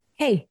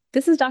Hey,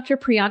 this is Dr.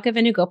 Priyanka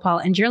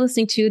Venugopal, and you're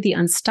listening to the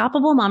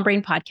Unstoppable Mom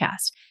Brain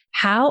Podcast.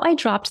 How I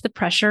dropped the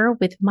pressure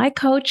with my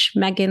coach,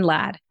 Megan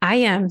Ladd. I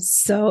am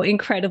so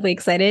incredibly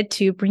excited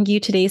to bring you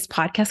today's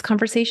podcast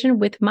conversation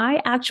with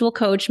my actual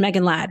coach,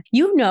 Megan Ladd.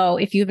 You know,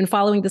 if you've been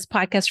following this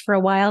podcast for a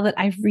while, that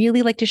I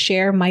really like to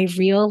share my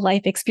real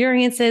life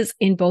experiences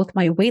in both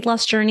my weight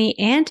loss journey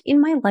and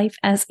in my life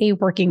as a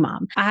working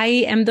mom. I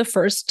am the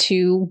first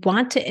to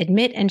want to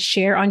admit and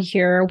share on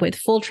here with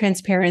full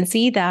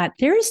transparency that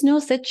there is no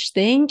such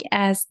thing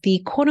as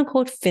the quote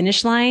unquote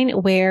finish line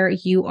where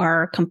you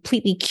are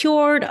completely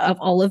cured of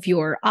all of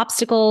your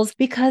obstacles,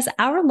 because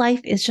our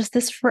life is just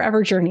this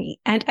forever journey.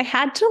 And I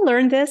had to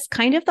learn this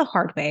kind of the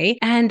hard way.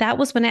 And that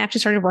was when I actually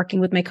started working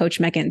with my coach,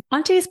 Megan.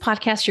 On today's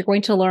podcast, you're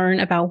going to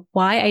learn about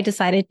why I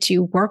decided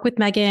to work with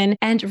Megan.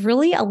 And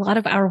really a lot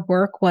of our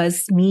work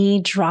was me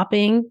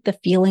dropping the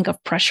feeling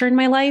of pressure in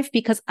my life,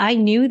 because I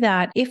knew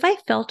that if I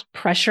felt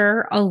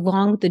pressure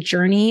along the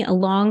journey,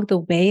 along the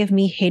way of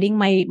me hitting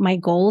my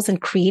goals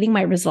and creating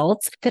my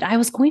results, that I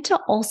was going to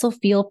also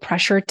feel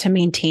pressure to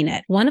maintain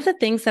it. One of the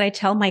things that I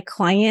tell my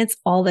clients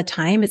all the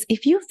time is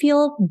if you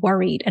feel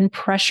worried and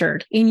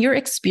pressured in your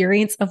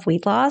experience of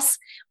weight loss,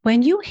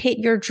 when you hit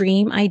your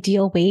dream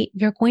ideal weight,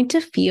 you're going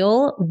to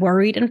feel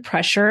worried and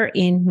pressure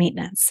in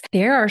maintenance.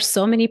 There are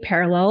so many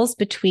parallels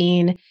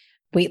between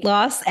weight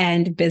loss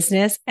and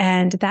business.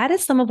 And that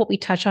is some of what we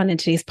touch on in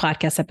today's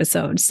podcast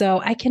episode. So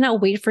I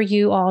cannot wait for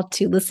you all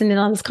to listen in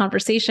on this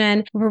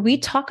conversation where we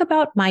talk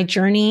about my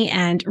journey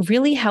and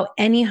really how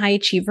any high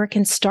achiever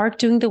can start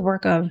doing the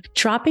work of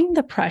dropping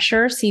the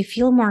pressure so you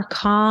feel more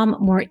calm,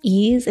 more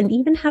ease, and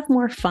even have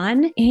more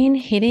fun in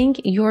hitting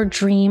your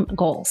dream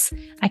goals.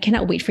 I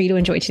cannot wait for you to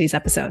enjoy today's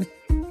episode.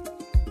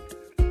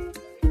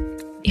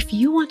 If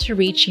you want to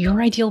reach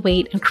your ideal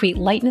weight and create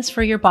lightness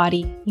for your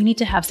body, you need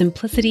to have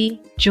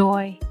simplicity,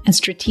 joy, and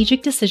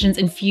strategic decisions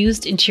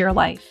infused into your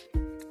life.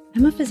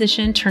 I'm a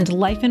physician turned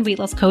life and weight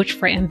loss coach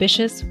for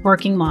ambitious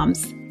working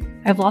moms.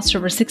 I've lost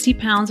over 60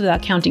 pounds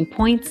without counting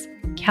points,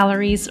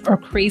 calories, or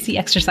crazy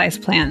exercise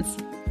plans.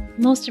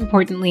 Most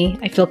importantly,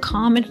 I feel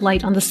calm and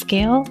light on the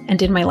scale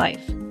and in my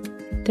life.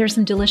 There's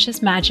some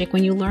delicious magic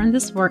when you learn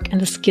this work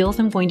and the skills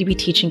I'm going to be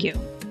teaching you.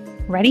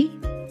 Ready?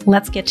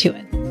 Let's get to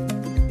it.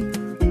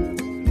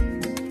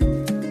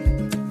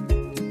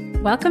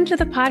 Welcome to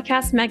the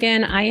podcast,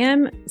 Megan. I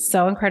am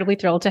so incredibly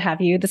thrilled to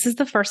have you. This is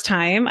the first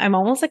time. I'm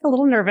almost like a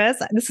little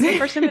nervous. This is the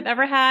first time I've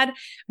ever had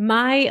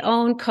my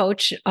own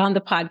coach on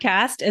the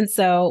podcast. And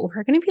so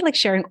we're going to be like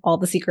sharing all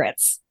the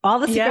secrets. All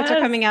the secrets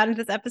are coming out in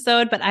this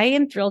episode, but I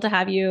am thrilled to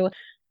have you.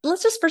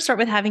 Let's just first start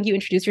with having you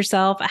introduce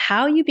yourself,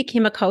 how you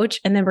became a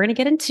coach, and then we're going to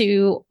get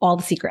into all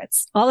the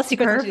secrets of this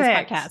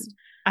podcast.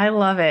 I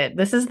love it.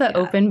 This is the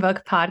open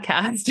book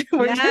podcast.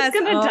 We're just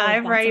going to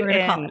dive right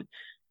in.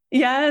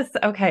 Yes.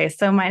 Okay.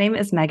 So my name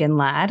is Megan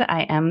Ladd.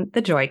 I am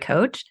the Joy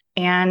Coach,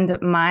 and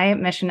my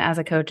mission as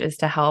a coach is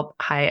to help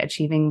high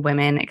achieving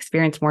women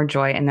experience more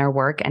joy in their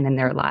work and in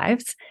their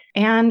lives.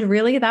 And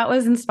really that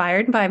was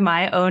inspired by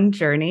my own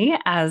journey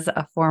as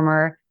a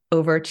former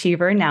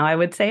overachiever. Now I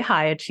would say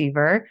high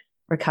achiever,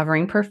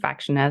 recovering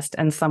perfectionist,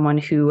 and someone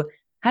who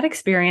had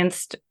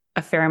experienced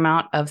a fair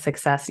amount of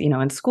success,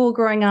 in school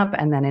growing up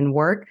and then in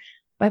work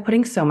by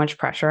putting so much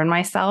pressure on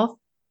myself,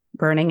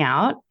 burning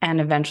out,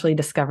 and eventually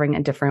discovering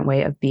a different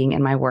way of being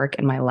in my work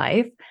and my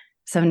life.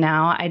 So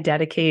now I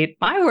dedicate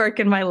my work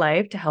and my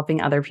life to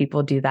helping other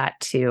people do that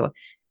too.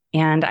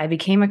 And I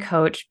became a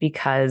coach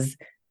because,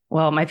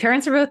 my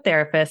parents are both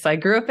therapists. So I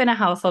grew up in a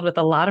household with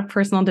a lot of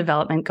personal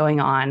development going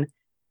on,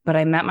 but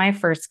I met my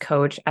first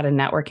coach at a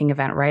networking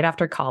event right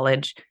after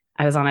college.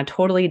 I was on a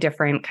totally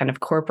different kind of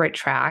corporate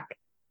track,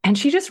 and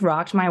she just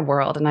rocked my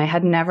world. And I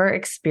had never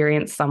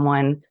experienced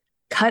someone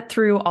cut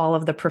through all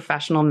of the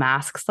professional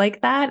masks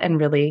like that and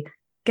really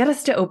get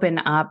us to open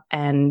up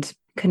and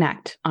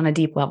connect on a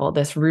deep level.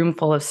 This room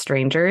full of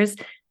strangers,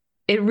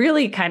 it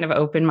really kind of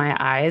opened my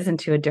eyes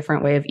into a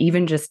different way of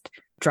even just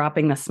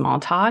dropping the small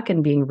talk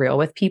and being real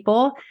with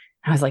people.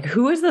 I was like,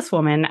 who is this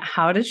woman?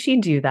 How did she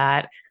do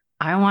that?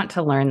 I want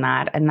to learn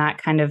that. And that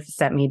kind of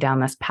set me down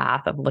this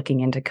path of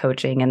looking into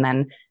coaching. And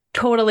then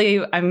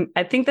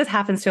I think this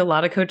happens to a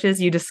lot of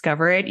coaches. You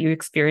discover it, you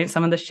experience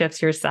some of the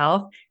shifts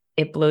yourself.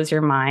 It blows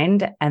your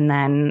mind, and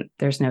then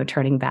there's no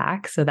turning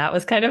back. So that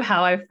was kind of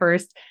how I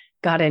first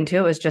got into it.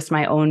 It was just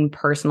my own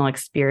personal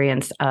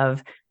experience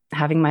of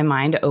having my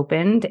mind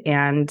opened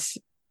and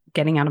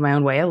getting out of my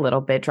own way a little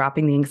bit,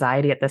 dropping the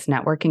anxiety at this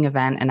networking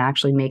event and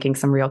actually making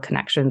some real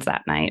connections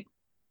that night.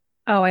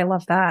 Oh, I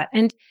love that.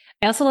 And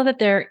I also love that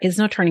there is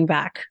no turning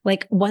back.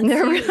 Like once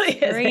you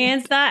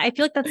experience that, I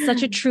feel like that's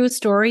such a true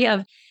story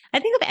of, I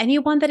think of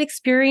anyone that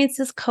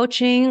experiences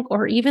coaching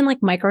or even like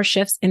micro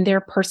shifts in their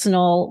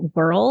personal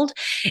world,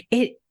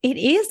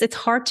 it's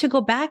hard to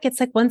go back. It's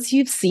like once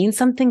you've seen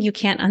something, you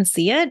can't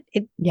unsee it.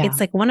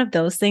 It's like one of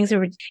those things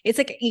where it's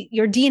like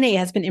your DNA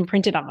has been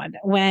imprinted on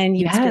when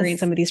you experience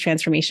some of these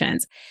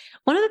transformations.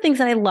 One of the things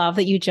that I love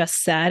that you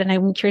just said, and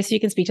I'm curious if you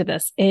can speak to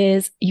this,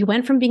 is you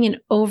went from being an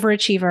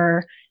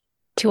overachiever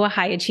to a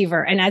high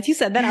achiever. And as you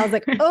said that, I was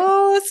like,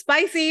 oh,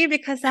 spicy,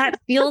 because that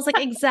feels like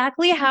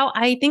exactly how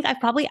I think I've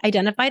probably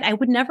identified. I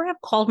would never have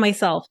called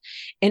myself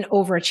an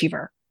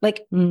overachiever.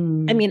 Like, I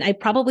mean, I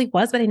probably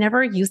was, but I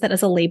never used that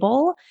as a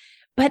label.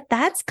 But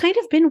that's kind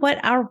of been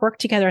what our work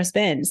together has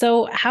been.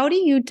 So how do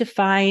you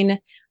define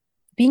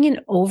being an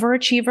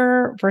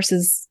overachiever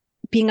versus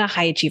being a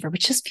high achiever,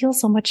 which just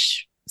feels so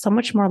much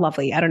more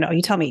lovely? I don't know.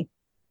 You tell me.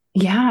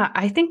 Yeah,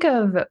 I think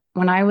of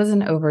when I was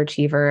an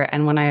overachiever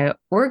and when I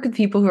work with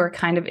people who are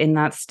kind of in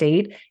that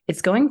state,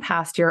 it's going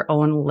past your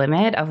own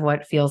limit of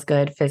what feels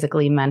good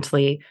physically,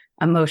 mentally,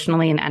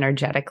 emotionally, and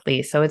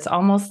energetically. So it's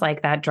almost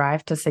like that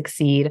drive to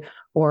succeed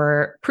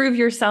or prove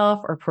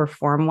yourself or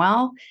perform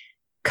well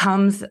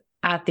comes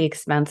at the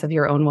expense of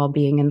your own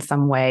well-being in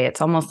some way.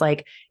 It's almost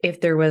like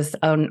if there was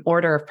an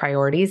order of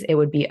priorities, it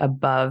would be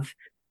above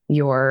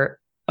your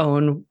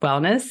own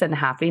wellness and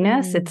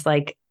happiness. It's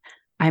like,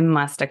 I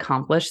must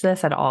accomplish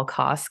this at all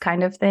costs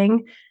kind of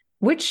thing,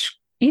 which,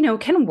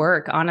 can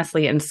work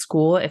honestly in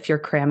school if you're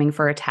cramming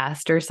for a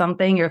test or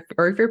something, or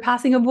if you're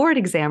passing a board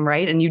exam,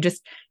 right? And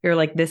you're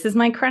like, this is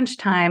my crunch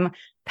time,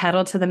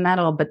 pedal to the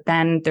metal. But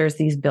then there's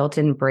these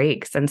built-in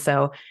breaks. And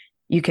so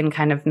you can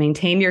kind of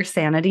maintain your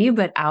sanity,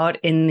 but out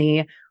in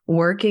the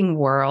working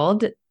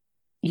world,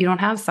 you don't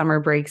have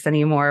summer breaks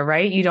anymore,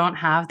 right? You don't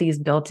have these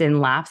built-in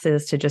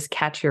lapses to just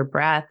catch your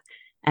breath.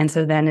 And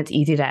so then it's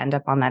easy to end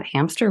up on that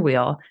hamster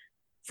wheel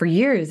for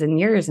years and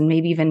years and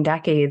maybe even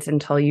decades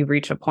until you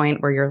reach a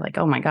point where you're like,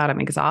 oh my God,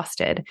 I'm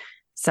exhausted.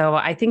 So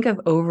I think of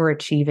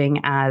overachieving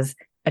as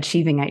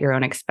achieving at your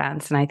own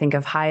expense. And I think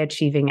of high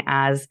achieving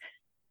as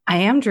I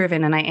am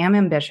driven and I am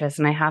ambitious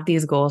and I have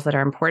these goals that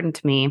are important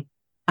to me.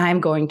 I'm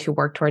going to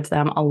work towards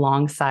them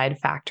alongside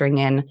factoring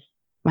in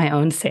my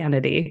own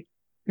sanity.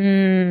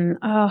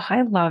 Oh,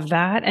 I love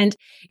that. And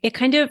it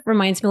kind of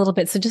reminds me a little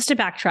bit. So just to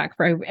backtrack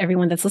for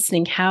everyone that's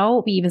listening,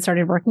 how we even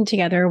started working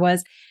together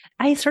was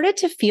I started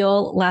to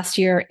feel last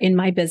year in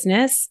my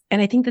business,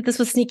 and I think that this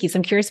was sneaky. So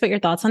I'm curious about your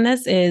thoughts on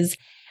this is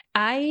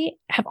I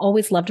have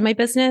always loved my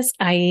business.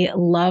 I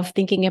love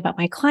thinking about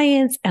my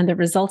clients and the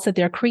results that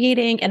they're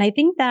creating. And I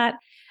think that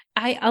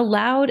I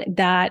allowed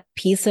that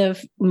piece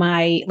of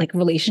my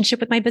relationship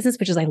with my business,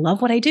 which is I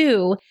love what I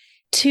do,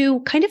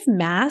 to kind of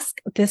mask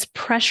this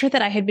pressure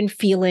that I had been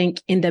feeling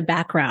in the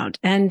background.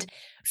 And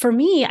for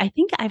me, I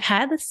think I've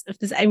had this,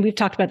 and we've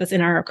talked about this in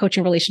our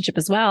coaching relationship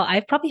as well.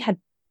 I've probably had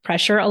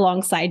pressure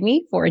alongside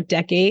me for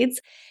decades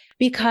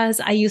because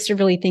I used to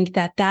really think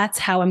that that's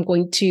how I'm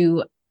going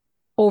to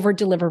over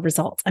deliver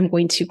results. I'm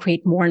going to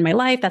create more in my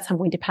life. That's how I'm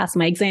going to pass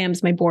my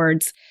exams, my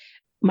boards,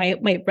 my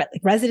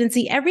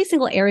residency. Every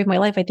single area of my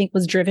life, I think,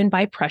 was driven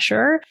by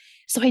pressure.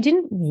 So I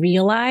didn't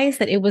realize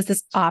that it was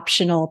this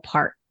optional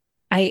part.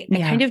 I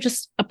kind of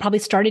just probably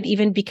started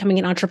even becoming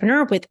an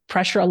entrepreneur with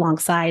pressure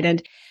alongside.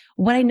 And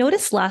what I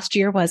noticed last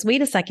year was,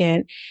 wait a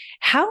second,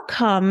 how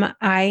come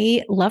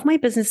I love my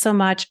business so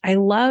much? I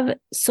love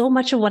so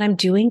much of what I'm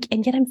doing,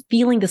 and yet I'm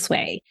feeling this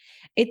way.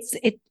 It's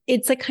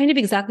like kind of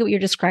exactly what you're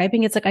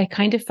describing. It's like I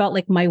kind of felt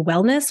like my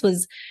wellness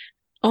was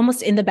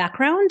almost in the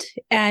background,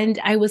 and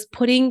I was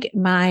putting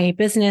my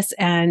business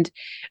and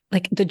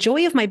like the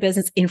joy of my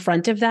business in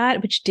front of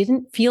that, which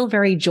didn't feel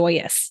very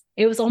joyous.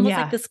 It was almost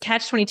like this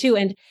catch-22.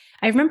 And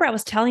I remember I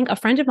was telling a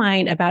friend of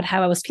mine about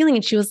how I was feeling,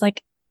 and she was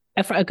like,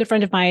 a good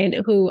friend of mine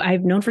who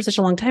I've known for such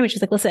a long time. And she's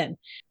like, listen,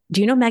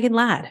 do you know Megan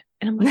Ladd?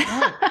 And I'm like,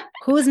 oh,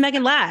 who is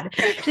Megan Ladd?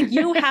 She's like,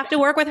 you have to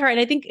work with her. And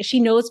I think she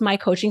knows my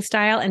coaching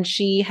style, and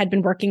she had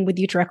been working with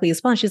you directly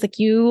as well. And she's like,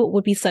 you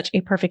would be such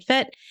a perfect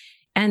fit.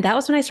 And that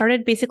was when I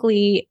started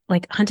basically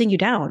like hunting you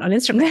down on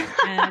Instagram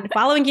and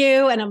following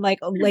you. And I'm like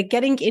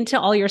getting into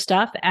all your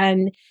stuff.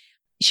 And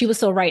she was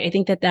so right. I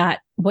think that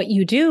what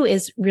you do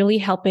is really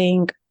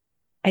helping,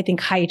 I think,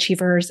 high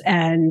achievers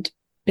and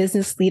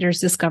business leaders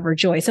discover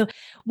joy. So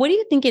what do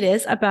you think it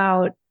is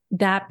about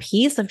that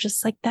piece of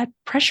just like that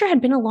pressure had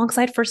been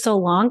alongside for so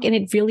long and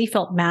it really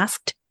felt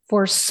masked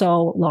for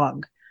so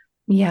long?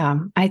 Yeah,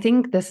 I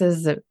think this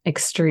is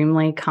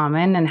extremely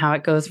common and how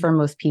it goes for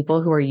most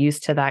people who are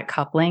used to that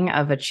coupling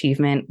of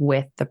achievement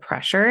with the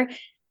pressure.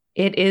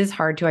 It is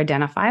hard to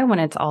identify when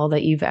it's all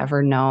that you've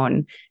ever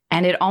known.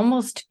 And it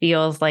almost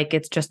feels like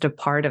it's just a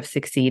part of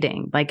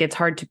succeeding. Like it's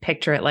hard to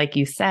picture it. Like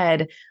you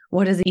said,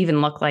 what does it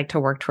even look like to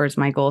work towards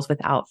my goals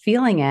without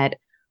feeling it?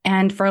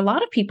 And for a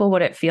lot of people,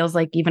 what it feels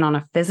like, even on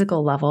a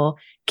physical level,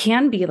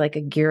 can be like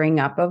a gearing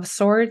up of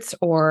sorts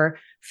or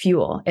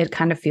fuel. It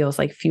kind of feels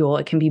like fuel.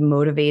 It can be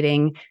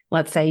motivating.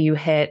 Let's say you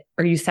hit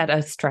or you set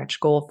a stretch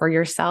goal for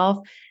yourself.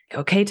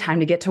 Okay, time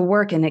to get to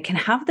work. And it can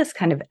have this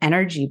kind of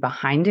energy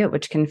behind it,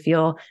 which can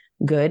feel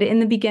good in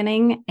the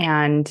beginning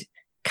and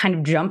kind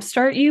of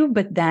jumpstart you.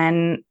 But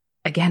then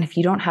again, if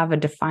you don't have a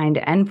defined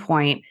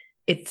endpoint,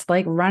 it's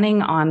like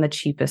running on the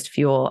cheapest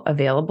fuel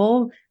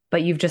available,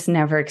 but you've just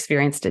never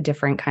experienced a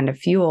different kind of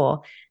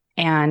fuel.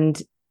 And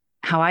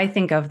how I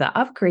think of the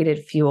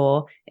upgraded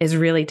fuel is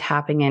really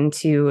tapping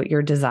into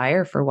your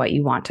desire for what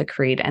you want to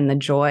create and the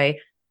joy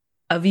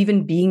of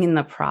even being in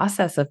the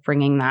process of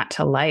bringing that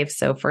to life.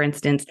 So for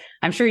instance,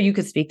 I'm sure you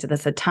could speak to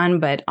this a ton,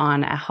 but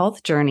on a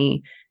health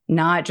journey,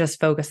 not just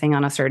focusing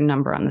on a certain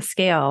number on the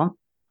scale,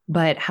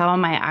 but how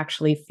am I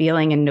actually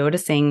feeling and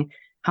noticing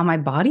how my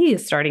body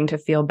is starting to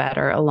feel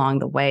better along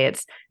the way.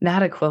 It's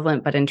that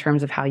equivalent, but in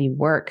terms of how you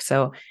work.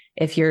 So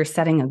if you're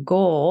setting a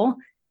goal,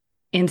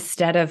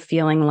 instead of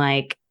feeling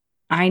like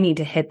I need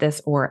to hit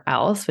this or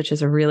else, which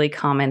is a really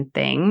common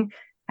thing,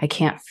 I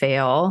can't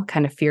fail,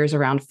 kind of fears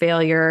around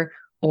failure,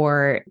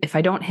 or if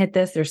I don't hit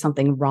this, there's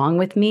something wrong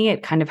with me.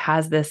 It kind of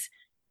has this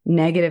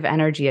negative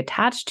energy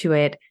attached to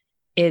it.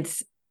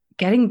 It's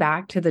getting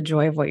back to the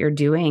joy of what you're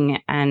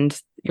doing and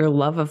your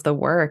love of the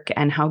work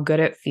and how good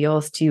it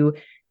feels to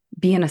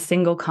be in a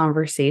single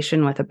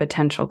conversation with a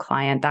potential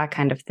client, that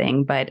kind of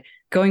thing. But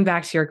going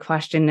back to your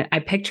question, I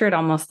picture it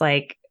almost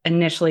like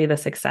initially the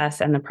success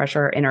and the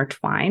pressure are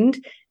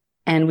intertwined.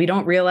 And we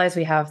don't realize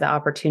we have the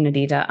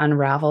opportunity to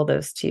unravel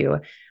those two.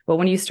 But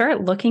when you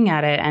start looking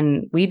at it,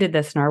 and we did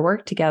this in our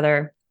work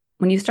together,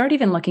 when you start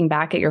even looking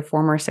back at your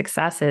former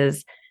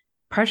successes,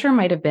 pressure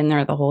might have been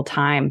there the whole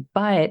time.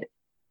 But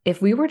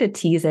if we were to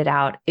tease it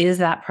out, is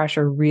that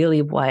pressure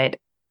really what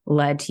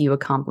led to you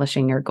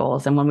accomplishing your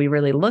goals? And when we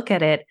really look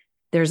at it,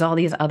 there's all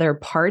these other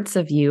parts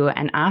of you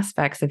and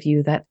aspects of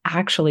you that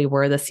actually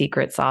were the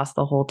secret sauce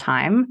the whole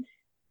time.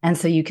 And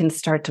so you can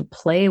start to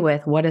play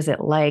with, what is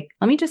it like?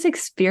 Let me just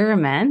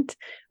experiment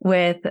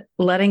with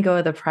letting go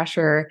of the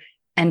pressure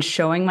and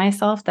showing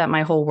myself that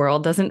my whole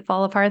world doesn't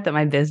fall apart, that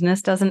my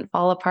business doesn't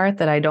fall apart,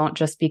 that I don't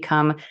just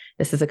become,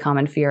 this is a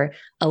common fear,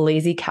 a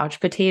lazy couch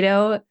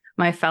potato.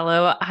 My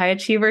fellow high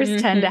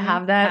achievers tend to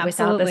have that.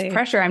 Absolutely. Without this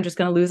pressure, I'm just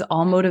going to lose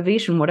all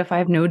motivation. What if I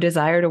have no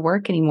desire to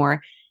work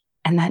anymore?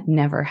 And that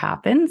never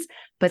happens.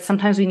 But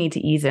sometimes we need to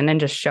ease in and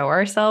just show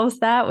ourselves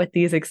that with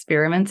these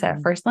experiments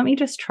at first. Let me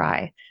just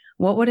try.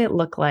 What would it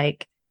look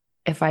like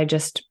if I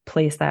just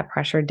placed that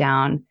pressure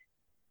down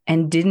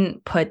and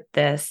didn't put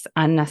this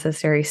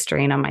unnecessary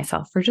strain on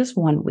myself for just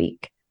 1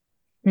 week?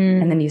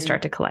 And then you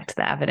start to collect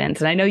the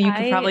evidence. And I know you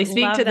could probably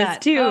speak to this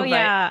too, but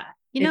yeah.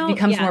 It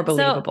becomes more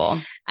believable.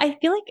 So I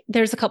feel like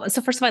there's a couple.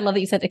 So first of all, I love that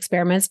you said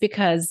experiments,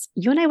 because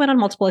you and I went on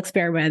multiple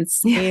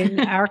experiments in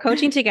our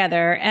coaching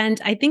together.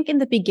 And I think in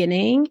the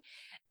beginning,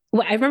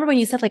 I remember when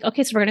you said like,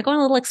 okay, so we're going to go on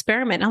a little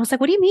experiment. And I was like,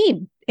 what do you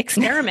mean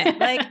experiment?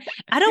 Like,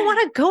 I don't want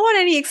to go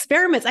on any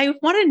experiments. I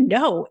want to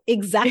know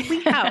exactly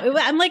how.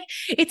 I'm like,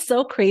 it's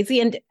so crazy.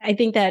 And I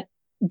think that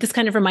this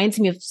kind of reminds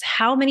me of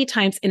how many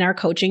times in our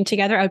coaching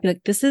together, I would be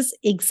like, this is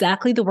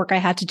exactly the work I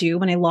had to do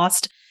when I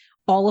lost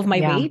all of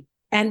my weight.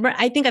 And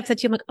I think I've said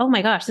to you, I'm like, oh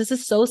my gosh, this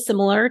is so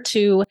similar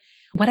to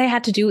what I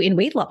had to do in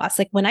weight loss.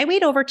 Like when I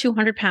weighed over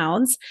 200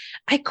 pounds,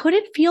 I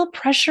couldn't feel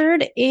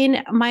pressured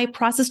in my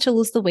process to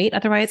lose the weight.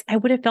 Otherwise, I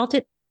would have felt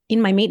it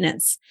in my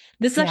maintenance.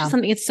 This is actually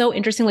something, it's so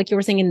interesting, like you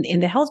were saying in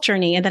the health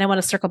journey. And then I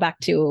want to circle back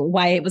to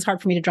why it was hard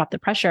for me to drop the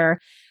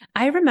pressure.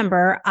 I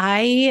remember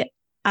I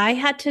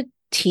had to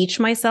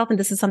teach myself, and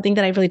this is something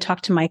that I really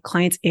talked to my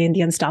clients in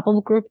the Unstoppable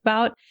group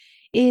about,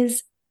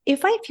 is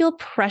if I feel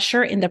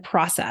pressure in the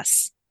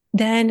process,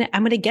 then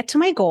I'm going to get to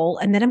my goal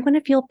and then I'm going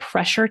to feel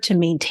pressure to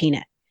maintain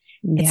it.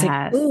 It's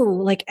like,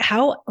 ooh, like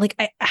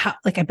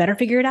I better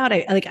figure it out.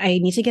 I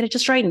need to get it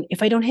just right. And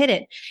if I don't hit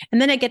it,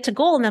 and then I get to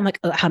goal and I'm like,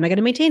 oh, how am I going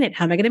to maintain it?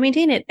 How am I going to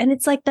maintain it? And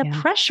it's like the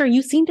pressure,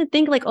 you seem to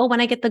think like, oh,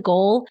 when I get the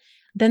goal,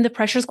 then the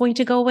pressure is going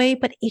to go away,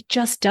 but it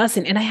just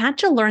doesn't. And I had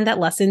to learn that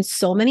lesson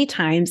so many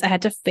times. I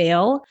had to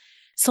fail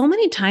so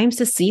many times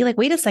to see like,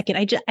 wait a second,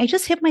 I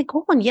just hit my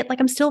goal and yet like,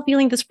 I'm still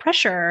feeling this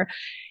pressure.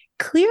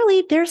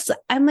 Clearly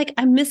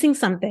I'm missing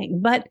something,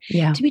 but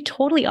to be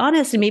totally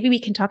honest, and maybe we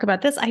can talk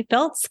about this, I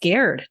felt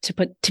scared to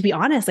put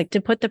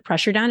the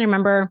pressure down. I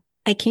remember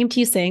I came to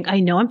you saying, I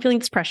know I'm feeling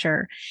this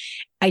pressure.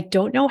 I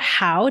don't know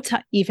how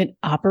to even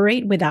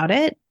operate without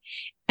it.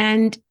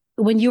 And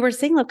when you were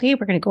saying, okay,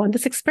 we're going to go on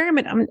this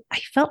experiment, I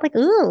felt like,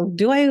 oh,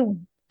 do I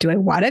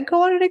want to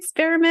go on an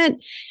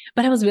experiment?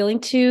 But I was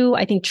willing to,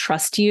 I think,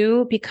 trust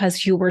you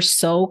because you were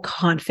so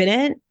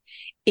confident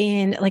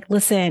in like,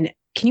 listen,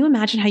 can you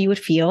imagine how you would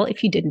feel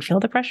if you didn't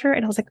feel the pressure?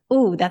 And I was like,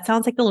 oh, that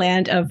sounds like the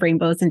land of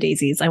rainbows and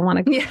daisies. I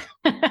want to.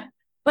 Yeah.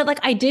 But like,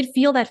 I did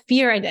feel that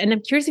fear. And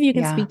I'm curious if you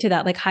can speak to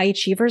that, like high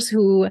achievers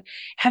who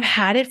have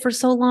had it for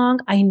so long.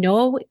 I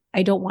know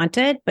I don't want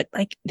it, but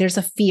like, there's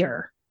a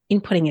fear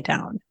in putting it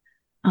down.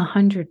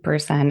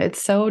 100%.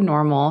 It's so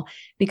normal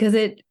because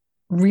it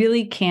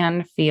really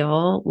can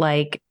feel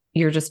like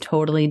you're just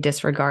totally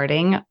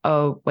disregarding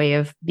a way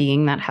of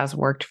being that has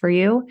worked for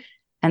you.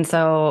 And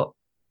so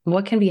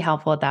what can be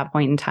helpful at that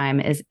point in time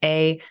is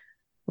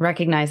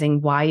recognizing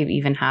why you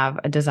even have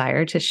a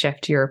desire to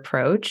shift your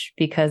approach,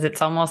 because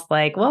it's almost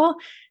like, well,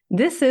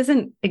 this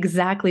isn't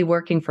exactly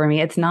working for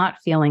me. It's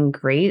not feeling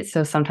great.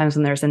 So sometimes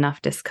when there's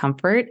enough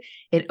discomfort,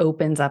 it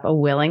opens up a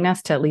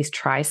willingness to at least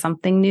try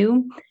something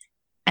new.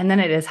 And then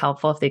it is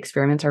helpful if the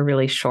experiments are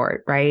really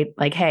short, right?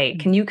 Like, hey,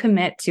 can you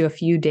commit to a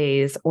few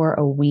days or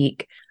a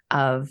week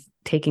of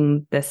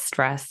taking this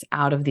stress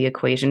out of the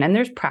equation? And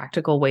there's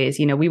practical ways,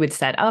 we would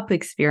set up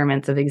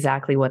experiments of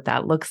exactly what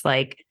that looks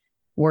like,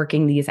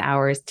 working these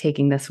hours,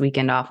 taking this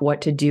weekend off,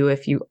 what to do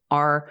if you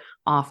are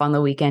off on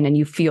the weekend and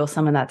you feel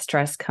some of that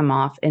stress come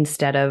off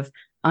instead of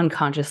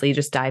unconsciously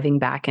just diving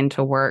back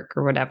into work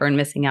or whatever and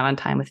missing out on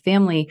time with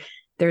family,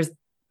 there's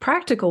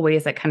practical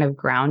ways that kind of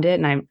ground it.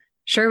 And I'm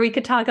sure we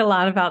could talk a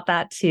lot about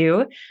that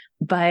too.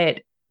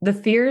 But the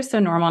fear is so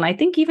normal. And I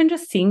think even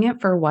just seeing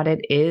it for what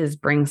it is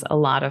brings a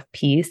lot of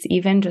peace.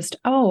 Even just,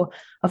 oh,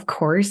 of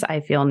course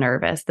I feel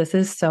nervous. This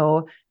is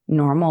so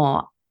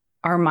normal.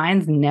 Our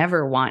minds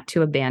never want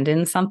to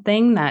abandon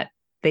something that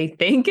they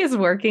think is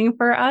working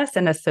for us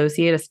and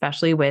associate,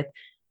 especially with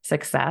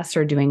success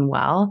or doing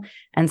well.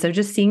 And so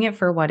just seeing it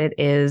for what it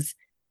is,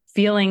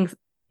 feeling,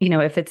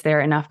 if it's there,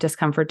 enough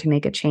discomfort to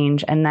make a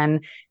change. And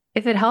then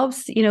if it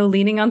helps,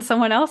 leaning on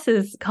someone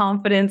else's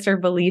confidence or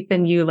belief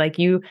in you, like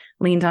you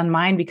leaned on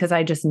mine because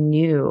I just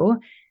knew.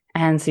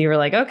 And so you were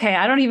like, okay,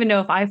 I don't even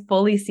know if I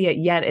fully see it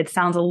yet. It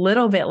sounds a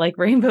little bit like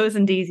rainbows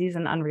and daisies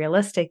and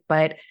unrealistic,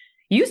 but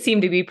you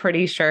seem to be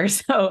pretty sure.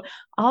 So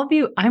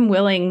I'm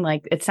willing,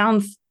 like it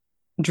sounds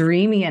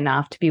dreamy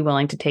enough to be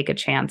willing to take a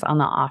chance on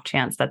the off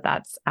chance that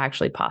that's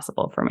actually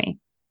possible for me.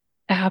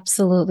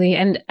 Absolutely.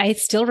 And I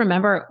still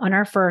remember on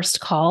our first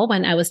call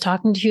when I was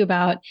talking to you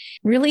about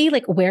really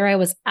like where I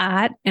was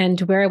at and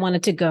where I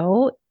wanted to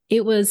go.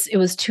 It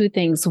was two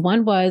things.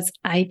 One was,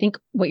 I think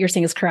what you're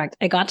saying is correct.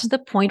 I got to the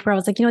point where I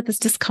was like, this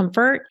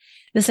discomfort,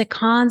 this like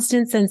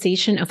constant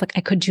sensation of like,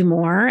 I could do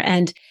more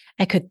and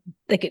I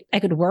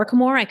could work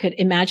more. I could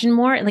imagine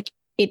more. Like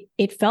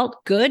it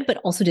felt good, but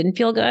also didn't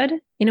feel good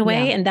in a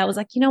way. Yeah. And that was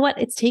like, what?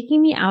 It's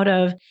taking me out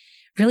of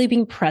really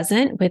being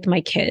present with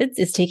my kids.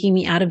 It's taking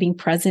me out of being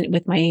present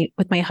with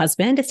my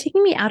husband. It's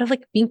taking me out of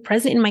like being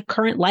present in my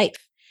current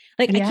life.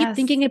 Like yes. I keep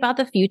thinking about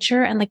the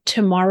future and like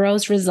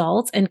tomorrow's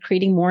results and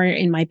creating more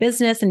in my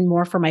business and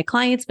more for my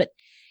clients, but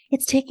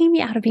it's taking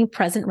me out of being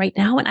present right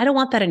now. And I don't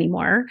want that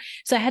anymore.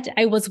 So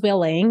I was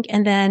willing.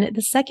 And then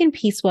the second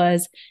piece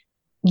was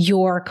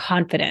your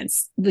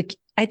confidence. Like,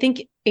 I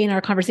think in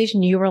our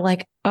conversation, you were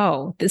like,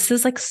 oh, this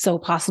is like so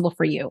possible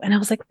for you. And I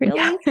was like, really?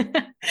 Yeah.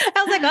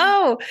 I was like,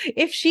 oh,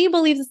 if she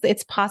believes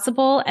it's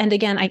possible. And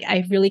again,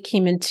 I really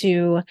came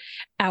into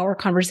our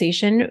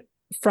conversation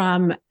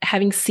from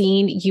having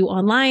seen you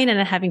online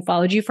and having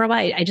followed you for a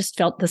while. I just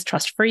felt this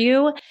trust for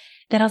you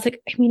that I was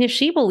like, if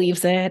she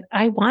believes it,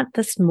 I want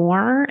this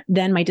more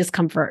than my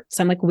discomfort.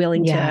 So I'm like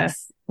willing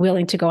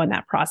to go in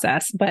that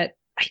process. But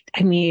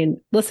I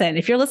mean, listen,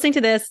 if you're listening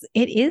to this,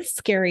 it is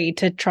scary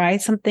to try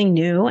something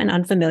new and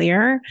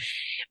unfamiliar,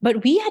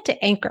 but we had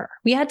to anchor.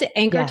 Yes.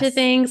 To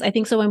things. I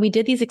think so. When we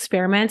did these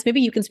experiments,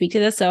 maybe you can speak to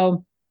this.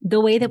 So the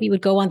way that we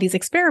would go on these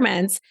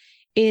experiments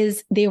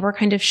is they were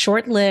kind of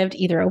short-lived,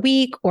 either a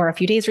week or a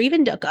few days or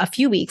even a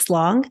few weeks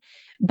long.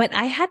 But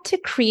I had to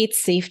create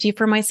safety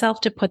for myself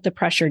to put the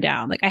pressure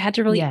down. Like I had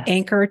to really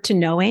anchor to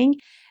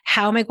knowing,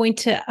 how am I going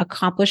to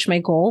accomplish my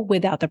goal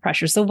without the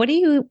pressure? So what do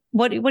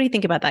you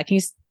think about that? Can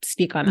you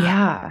speak on that?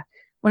 Yeah.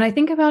 When I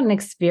think about an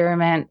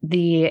experiment,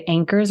 the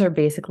anchors are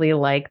basically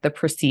like the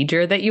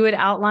procedure that you would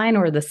outline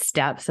or the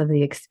steps of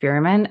the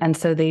experiment. And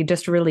so they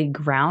just really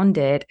ground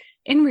it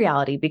in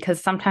reality,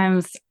 because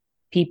sometimes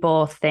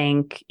people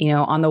think,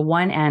 on the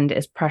one end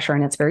is pressure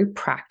and it's very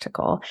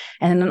practical.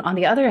 And then on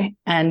the other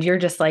end, you're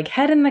just like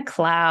head in the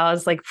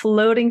clouds, like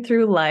floating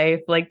through life,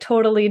 like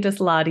totally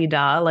just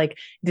la-di-da, like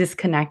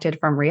disconnected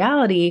from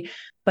reality.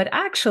 But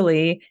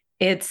actually,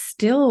 it's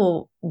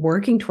still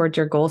working towards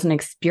your goals and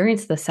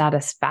experience the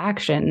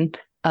satisfaction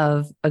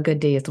of a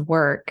good day's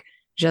work,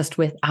 just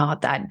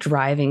without that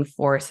driving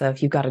force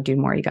of you got to do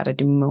more, you got to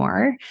do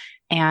more.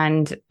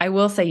 And I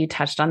will say you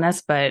touched on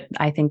this, but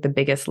I think the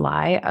biggest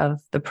lie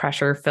of the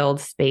pressure-filled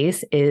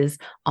space is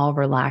I'll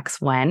relax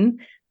when.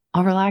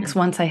 I'll relax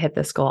once I hit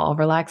this goal. I'll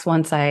relax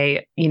once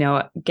I,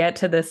 get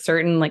to this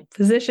certain like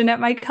position at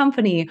my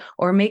company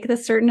or make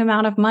this certain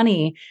amount of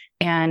money.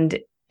 And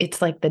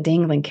it's like the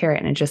dangling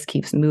carrot and it just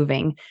keeps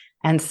moving.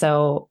 And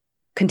so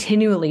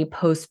continually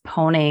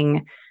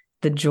postponing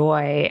the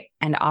joy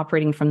and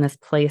operating from this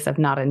place of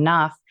not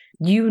enough.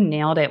 You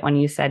nailed it when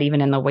you said,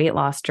 even in the weight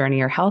loss journey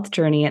or health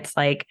journey, it's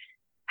like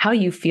how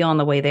you feel on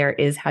the way there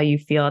is how you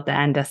feel at the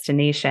end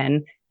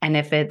destination. And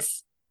if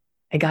it's,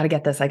 I got to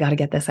get this, I got to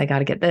get this, I got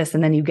to get this.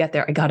 And then you get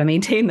there, I got to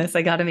maintain this,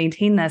 I got to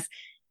maintain this.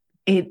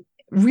 It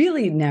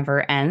really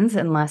never ends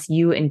unless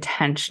you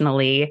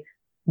intentionally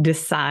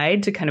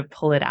decide to kind of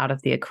pull it out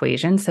of the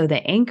equation. So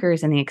the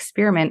anchors in the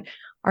experiment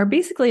are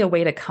basically a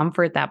way to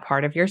comfort that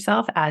part of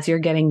yourself as you're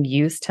getting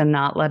used to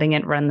not letting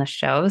it run the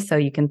show. So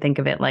you can think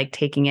of it like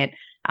taking it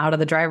out of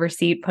the driver's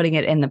seat, putting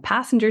it in the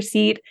passenger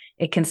seat.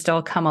 It can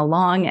still come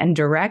along and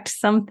direct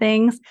some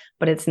things,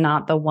 but it's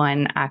not the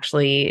one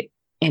actually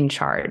in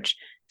charge.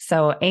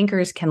 So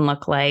anchors can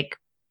look like,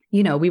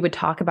 we would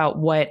talk about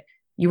what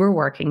you were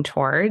working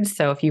towards.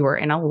 So if you were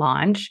in a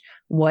launch,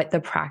 what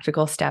the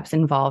practical steps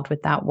involved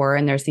with that were.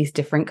 And there's these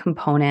different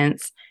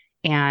components.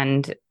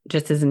 And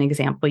just as an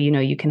example,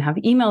 you can have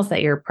emails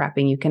that you're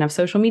prepping, you can have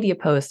social media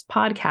posts,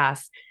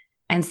 podcasts.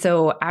 And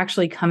so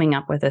actually coming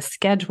up with a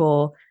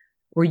schedule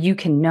where you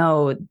can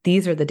know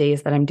these are the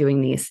days that I'm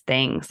doing these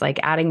things, like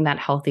adding that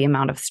healthy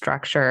amount of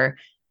structure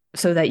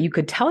so that you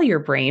could tell your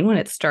brain when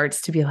it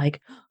starts to be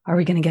like, are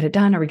we going to get it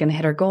done? Are we going to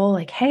hit our goal?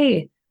 Like,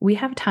 hey, we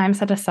have time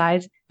set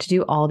aside to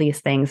do all these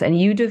things. And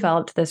you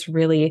developed this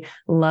really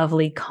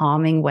lovely,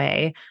 calming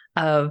way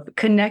of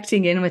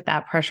connecting in with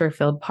that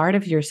pressure-filled part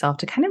of yourself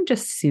to kind of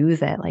just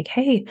soothe it. Like,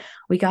 hey,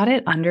 we got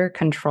it under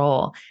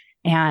control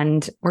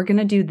and we're going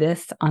to do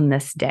this on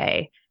this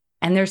day.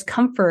 And there's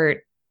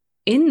comfort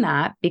in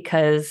that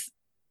because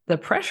the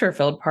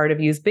pressure-filled part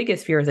of you's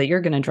biggest fear is that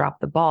you're going to drop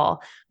the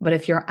ball. But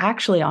if you're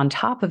actually on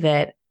top of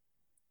it,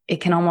 it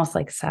can almost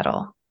like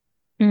settle.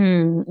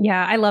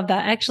 Yeah, I love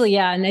that. Actually,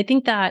 yeah. And I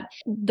think that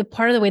the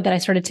part of the way that I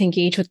started to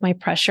engage with my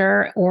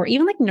pressure or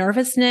even like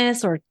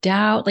nervousness or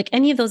doubt, like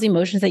any of those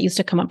emotions that used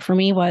to come up for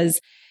me was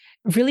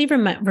really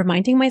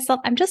reminding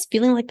myself, I'm just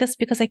feeling like this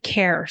because I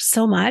care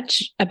so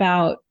much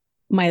about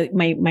my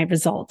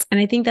results. And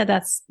I think that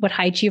that's what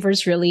high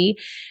achievers really,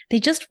 they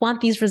just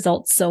want these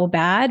results so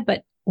bad.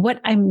 But what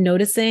I'm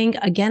noticing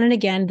again and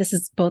again, this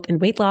is both in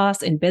weight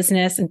loss, in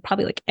business, and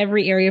probably like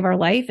every area of our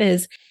life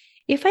is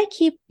if I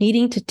keep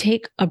needing to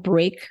take a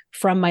break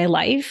from my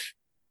life,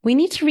 we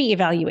need to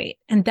reevaluate.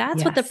 And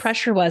that's what the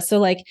pressure was. So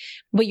like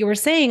what you were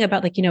saying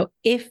about like,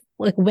 if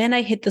like when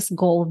I hit this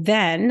goal,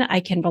 then I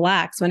can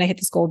relax. When I hit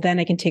this goal, then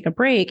I can take a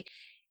break.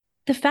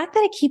 The fact that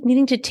I keep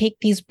needing to take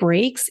these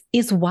breaks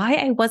is why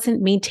I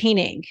wasn't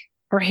maintaining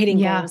or hitting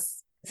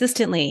goals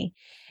consistently.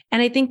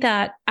 And I think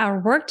that our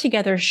work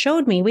together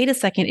showed me, wait a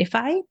second, if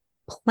I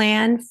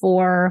plan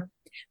for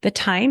the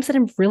times that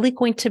I'm really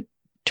going to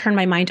turn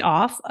my mind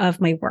off of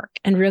my work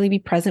and really be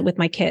present with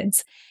my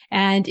kids.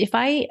 And if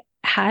I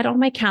had on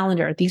my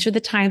calendar, these are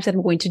the times that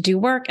I'm going to do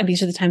work and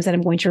these are the times that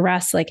I'm going to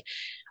rest, like,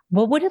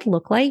 what would it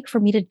look like for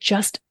me to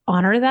just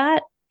honor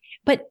that?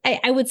 But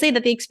I would say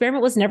that the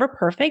experiment was never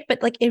perfect,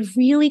 but like it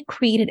really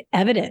created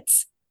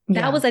evidence.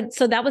 That was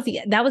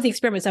the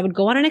experiment. So I would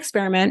go on an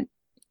experiment.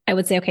 I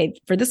would say, okay,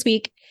 for this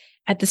week,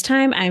 at this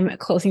time, I'm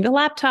closing the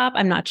laptop.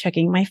 I'm not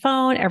checking my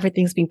phone.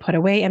 Everything's being put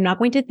away. I'm not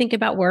going to think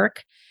about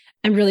work.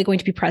 I'm really going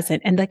to be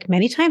present. And like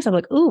many times I'm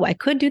like, ooh, I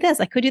could do this.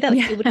 I could do that.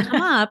 Like it would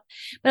come up,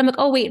 but I'm like,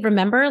 oh, wait,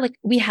 remember, like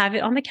we have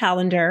it on the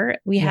calendar.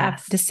 We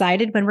have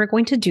decided when we're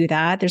going to do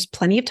that. There's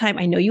plenty of time.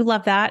 I know you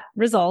love that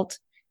result.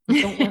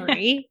 Don't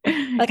worry.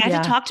 Like I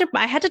had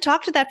to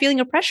talk to that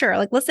feeling of pressure.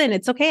 Like, listen,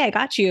 it's okay. I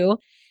got you.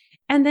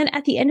 And then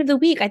at the end of the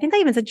week, I think I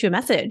even sent you a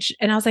message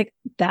and I was like,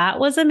 that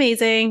was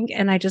amazing.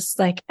 And I just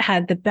like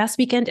had the best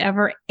weekend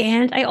ever.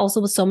 And I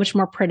also was so much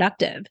more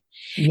productive.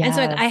 And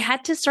so I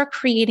had to start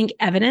creating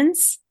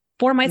evidence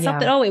for myself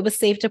that, oh, it was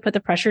safe to put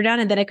the pressure down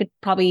and then I could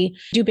probably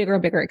do bigger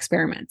and bigger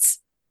experiments.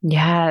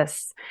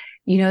 Yes.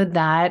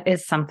 That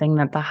is something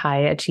that the high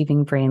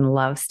achieving brain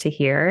loves to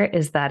hear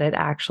is that it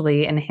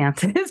actually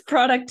enhances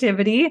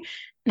productivity.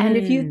 And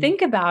if you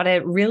think about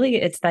it, really,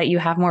 it's that you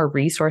have more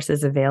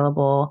resources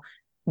available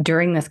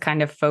during this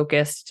kind of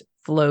focused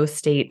flow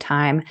state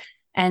time.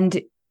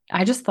 And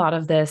I just thought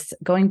of this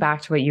going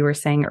back to what you were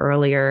saying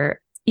earlier.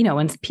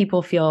 When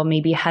people feel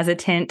maybe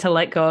hesitant to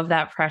let go of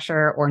that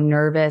pressure or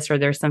nervous or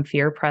there's some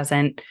fear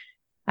present,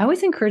 I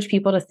always encourage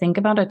people to think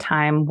about a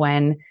time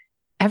when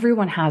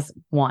everyone has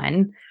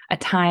a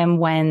time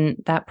when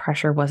that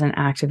pressure wasn't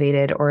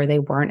activated or they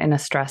weren't in a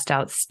stressed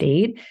out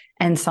state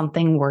and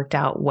something worked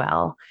out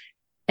well.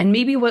 And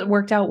maybe what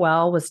worked out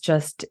well was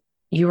just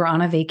you were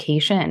on a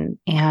vacation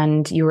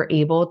and you were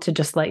able to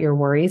just let your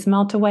worries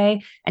melt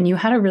away and you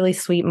had a really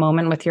sweet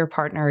moment with your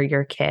partner or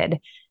your kid.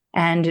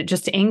 And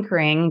just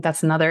anchoring,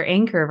 that's another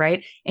anchor,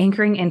 right?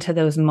 Anchoring into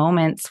those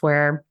moments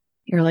where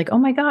you're like, oh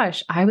my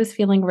gosh, I was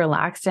feeling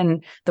relaxed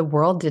and the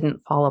world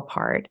didn't fall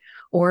apart.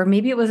 Or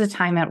maybe it was a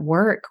time at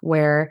work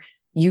where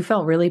you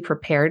felt really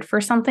prepared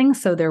for something.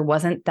 So there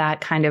wasn't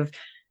that kind of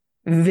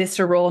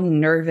visceral,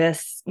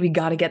 nervous, we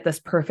got to get this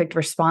perfect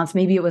response.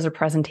 Maybe it was a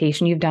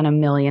presentation you've done a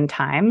million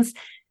times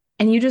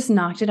and you just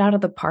knocked it out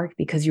of the park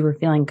because you were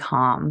feeling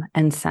calm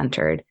and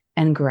centered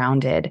and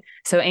grounded.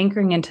 So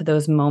anchoring into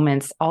those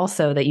moments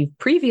also that you've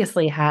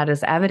previously had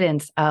as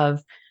evidence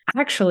of,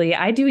 actually,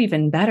 I do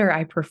even better.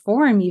 I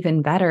perform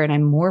even better and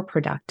I'm more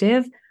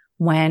productive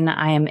when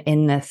I am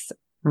in this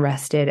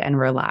rested and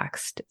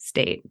relaxed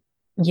state.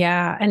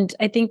 Yeah. And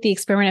I think the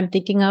experiment I'm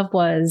thinking of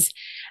was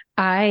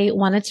I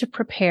wanted to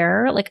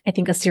prepare, like, I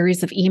think a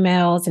series of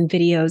emails and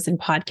videos and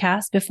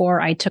podcasts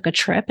before I took a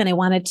trip. And I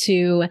wanted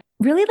to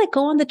really like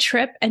go on the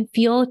trip and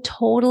feel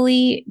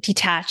totally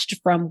detached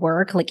from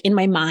work, like in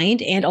my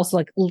mind and also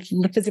like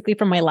physically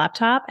from my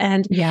laptop.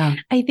 And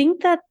I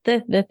think that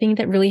the thing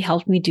that really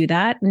helped me do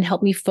that and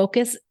helped me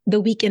focus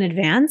the week in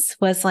advance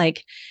was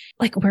like,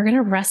 we're going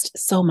to rest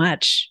so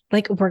much.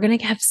 Like, we're going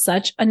to have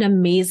such an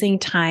amazing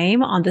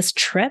time on this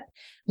trip.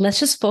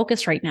 Let's just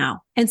focus right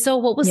now. And so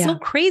what was so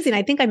crazy, and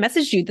I think I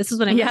messaged you, this is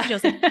when I messaged you, I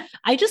was like,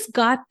 I just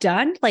got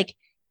done like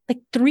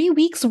 3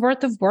 weeks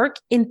worth of work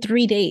in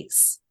 3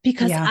 days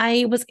because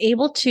I was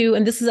able to,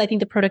 and this is, I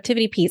think, the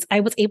productivity piece. I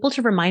was able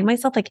to remind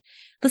myself, like,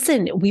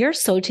 listen, we are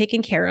so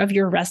taken care of.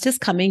 Your rest is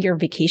coming. Your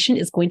vacation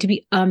is going to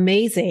be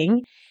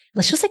amazing.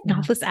 Let's just like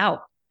knock this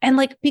out. And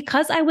like,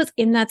 because I was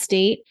in that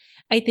state,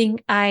 I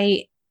think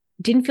I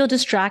didn't feel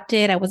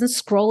distracted. I wasn't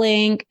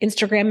scrolling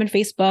Instagram and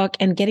Facebook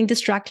and getting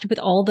distracted with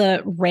all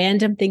the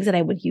random things that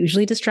I would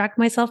usually distract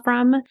myself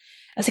from. I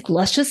was like,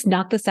 let's just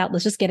knock this out.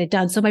 Let's just get it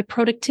done. So my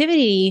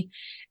productivity,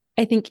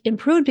 I think,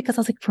 improved because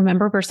I was like,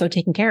 remember, we're so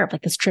taken care of.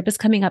 Like, this trip is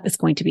coming up. It's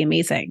going to be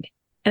amazing.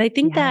 And I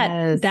think that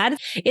is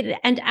it.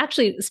 And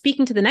actually,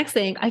 speaking to the next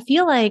thing, I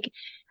feel like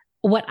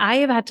what I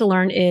have had to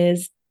learn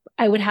is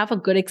I would have a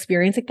good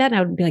experience like that. And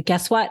I would be like,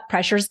 guess what?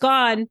 Pressure's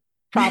gone.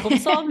 Problem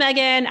solved,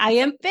 Megan. I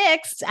am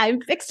fixed.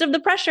 I'm fixed of the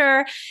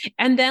pressure.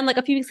 And then like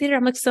a few weeks later,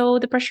 I'm like, so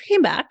the pressure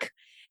came back.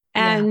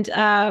 And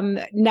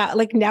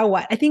now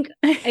what? I think,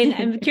 and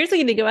I'm curious what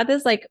you think about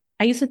this. Like,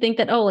 I used to think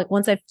that, like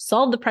once I've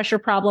solved the pressure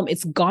problem,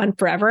 it's gone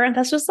forever. And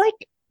that's just like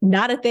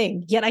not a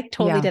thing. Yet I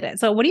totally did it.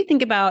 So what do you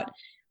think about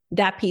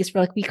that piece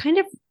where like we kind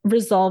of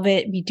resolve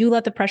it? We do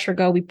let the pressure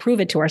go. We prove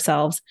it to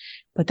ourselves,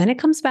 but then it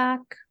comes back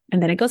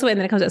and then it goes away and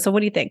then it comes back. So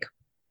what do you think?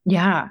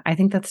 Yeah, I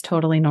think that's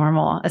totally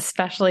normal,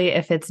 especially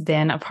if it's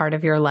been a part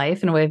of your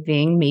life and a way of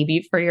being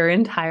maybe for your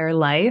entire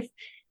life.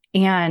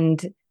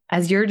 And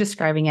as you're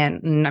describing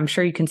it, and I'm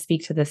sure you can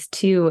speak to this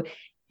too,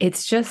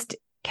 it's just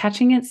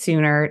catching it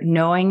sooner,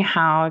 knowing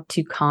how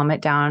to calm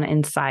it down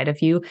inside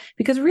of you,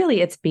 because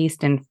really it's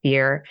based in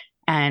fear.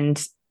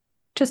 And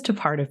just a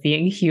part of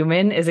being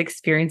human is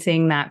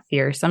experiencing that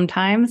fear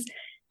sometimes.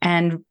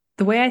 And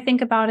the way I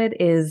think about it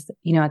is,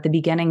 at the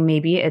beginning,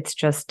 maybe it's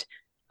just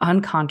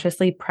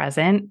unconsciously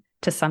present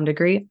to some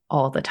degree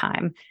all the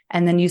time.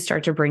 And then you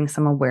start to bring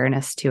some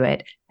awareness to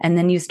it. And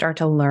then you start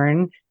to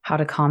learn how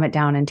to calm it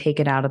down and take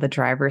it out of the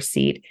driver's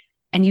seat.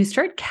 And you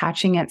start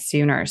catching it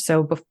sooner.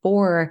 So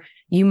before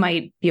you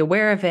might be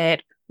aware of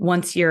it,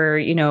 once you're,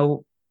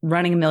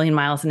 running 1,000,000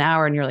 miles an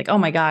hour and you're like, oh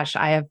my gosh,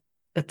 I have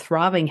a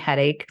throbbing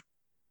headache.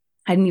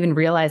 I didn't even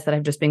realize that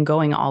I've just been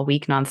going all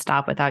week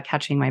nonstop without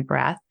catching my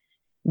breath.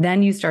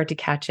 Then you start to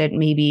catch it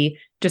maybe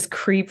just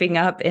creeping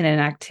up in an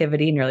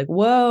activity and you're like,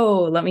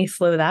 whoa, let me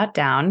slow that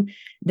down.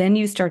 Then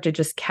you start to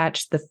just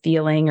catch the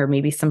feeling or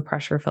maybe some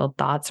pressure-filled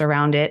thoughts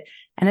around it.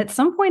 And at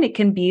some point it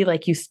can be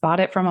like you spot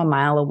it from a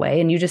mile away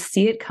and you just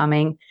see it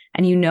coming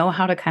and you know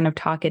how to kind of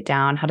talk it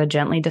down, how to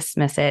gently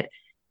dismiss it.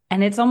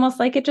 And it's almost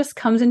like it just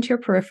comes into your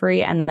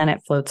periphery and then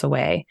it floats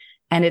away.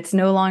 And it's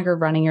no longer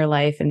running your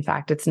life. In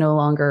fact, it's no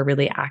longer a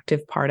really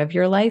active part of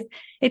your life.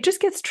 It just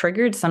gets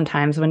triggered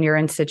sometimes when you're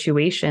in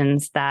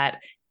situations that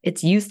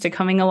it's used to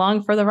coming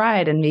along for the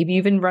ride and maybe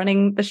even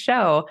running the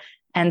show.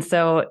 And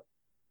so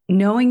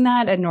knowing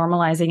that and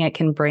normalizing it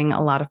can bring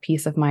a lot of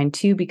peace of mind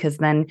too, because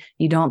then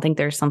you don't think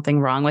there's something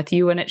wrong with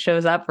you when it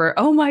shows up or,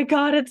 oh my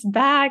God, it's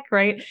back,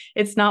 right?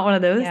 It's not one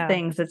of those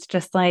things. It's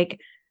just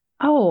like,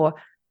 oh,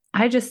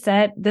 I just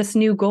set this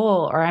new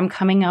goal, or I'm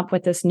coming up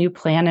with this new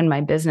plan in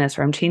my business,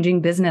 or I'm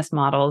changing business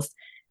models.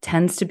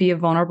 Tends to be a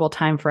vulnerable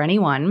time for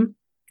anyone.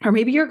 Or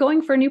maybe you're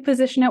going for a new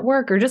position at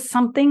work, or just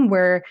something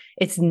where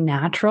it's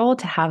natural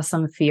to have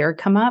some fear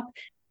come up.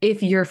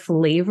 If your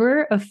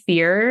flavor of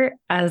fear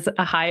as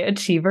a high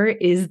achiever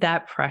is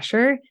that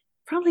pressure,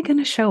 probably going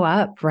to show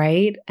up,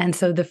 right? And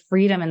so the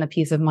freedom and the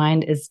peace of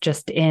mind is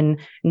just in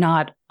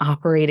not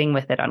operating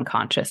with it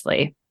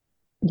unconsciously.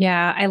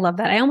 Yeah, I love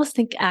that. I almost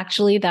think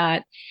actually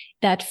that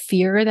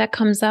fear that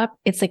comes up,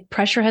 it's like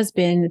pressure has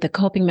been the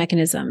coping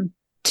mechanism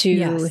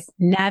to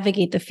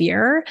navigate the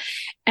fear.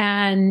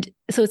 And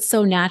so it's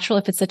so natural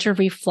if it's such a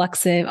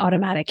reflexive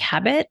automatic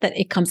habit that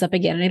it comes up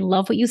again. And I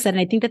love what you said. And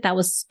I think that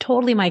was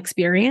totally my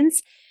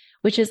experience,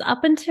 which is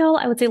up until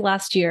I would say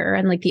last year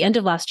and like the end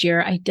of last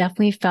year, I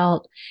definitely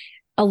felt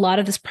a lot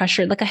of this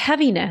pressure, like a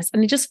heaviness,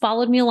 and it just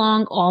followed me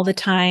along all the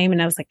time.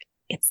 And I was like,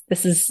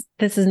 this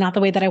is not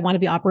the way that I want to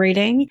be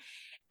operating.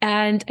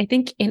 And I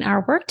think in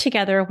our work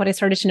together, what I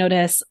started to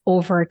notice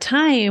over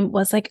time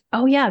was like,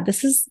 oh yeah,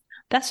 that's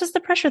just the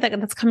pressure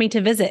that's coming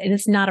to visit. And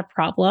it's not a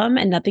problem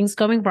and nothing's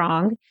going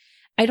wrong.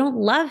 I don't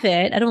love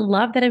it. I don't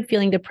love that I'm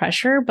feeling the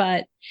pressure,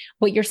 but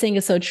what you're saying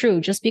is so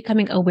true. Just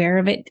becoming aware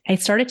of it, I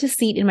started to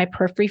see it in my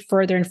periphery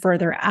further and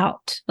further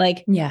out.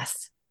 Like,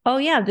 yes. Oh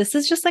yeah, this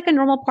is just like a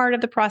normal part of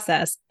the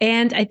process.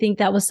 And I think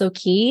that was so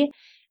key,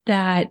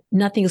 that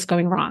nothing is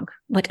going wrong.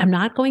 Like I'm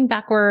not going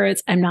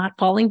backwards. I'm not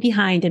falling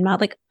behind. I'm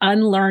not like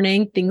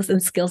unlearning things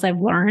and skills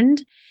I've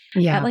learned.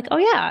 Yeah. Like, oh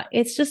yeah,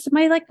 it's just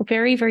my like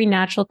very, very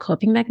natural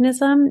coping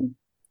mechanism.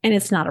 And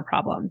it's not a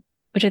problem,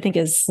 which I think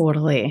is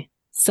totally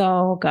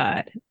so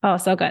good. Oh,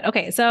 so good.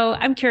 Okay. So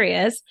I'm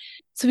curious.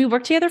 So we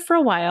worked together for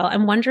a while.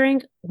 I'm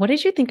wondering, what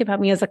did you think about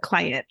me as a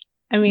client?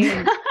 I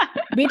mean,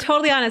 be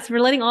totally honest, we're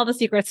letting all the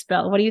secrets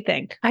spill. What do you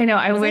think? I know.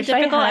 I wish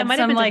I might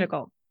have been like,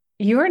 difficult.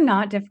 You're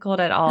not difficult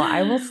at all.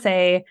 I will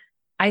say,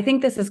 I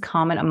think this is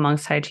common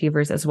amongst high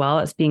achievers as well,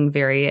 as being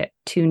very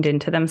tuned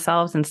into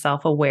themselves and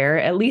self-aware.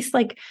 At least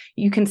like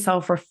you can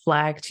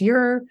self-reflect.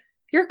 You're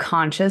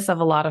conscious of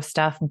a lot of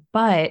stuff,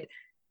 but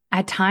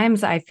at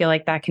times I feel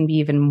like that can be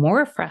even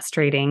more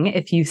frustrating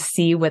if you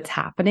see what's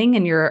happening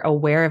and you're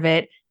aware of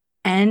it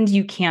and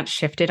you can't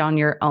shift it on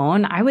your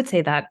own. I would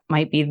say that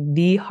might be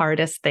the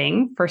hardest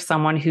thing for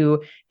someone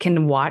who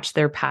can watch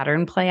their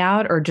pattern play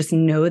out or just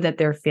know that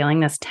they're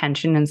feeling this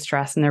tension and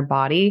stress in their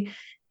body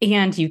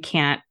and you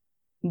can't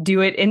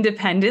do it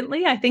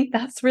independently. I think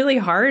that's really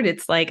hard.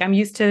 It's like I'm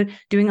used to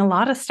doing a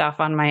lot of stuff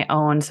on my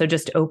own. So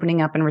just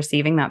opening up and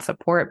receiving that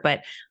support.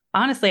 But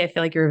honestly, I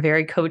feel like you're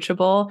very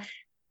coachable.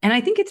 And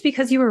I think it's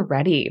because you were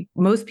ready.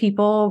 Most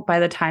people, by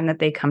the time that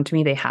they come to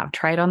me, they have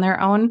tried on their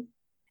own.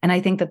 And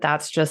I think that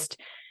that's just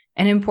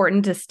an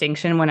important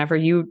distinction whenever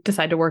you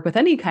decide to work with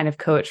any kind of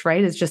coach,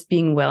 right? Is just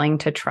being willing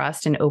to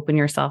trust and open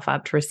yourself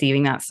up to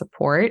receiving that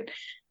support.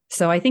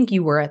 So I think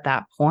you were at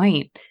that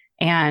point.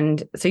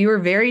 And so you were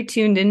very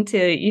tuned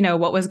into,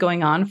 what was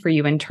going on for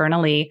you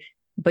internally,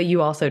 but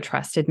you also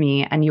trusted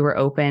me and you were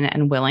open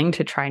and willing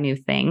to try new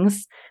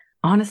things.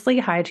 Honestly,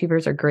 high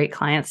achievers are great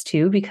clients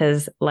too,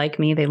 because like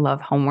me, they love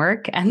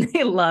homework and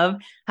they love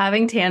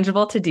having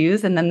tangible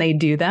to-dos and then they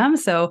do them.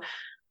 So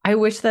I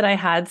wish that I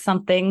had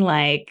something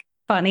like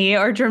funny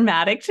or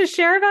dramatic to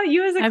share about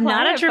you as a client.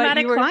 I'm not a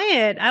dramatic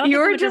client. I don't think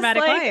I'm a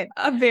dramatic client.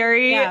 A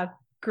very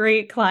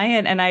great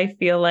client. And I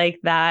feel like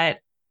that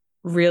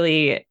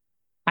really,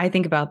 I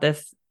think about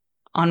this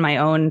on my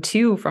own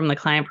too, from the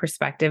client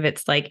perspective.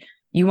 It's like,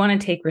 you want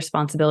to take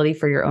responsibility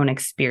for your own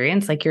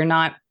experience. Like you're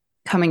not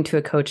coming to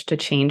a coach to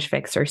change,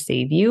 fix, or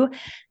save you.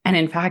 And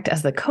in fact,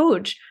 as the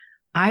coach,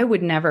 I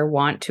would never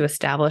want to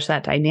establish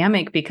that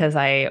dynamic because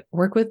I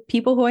work with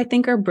people who I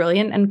think are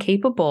brilliant and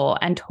capable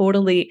and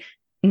totally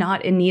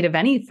not in need of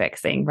any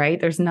fixing, right?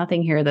 There's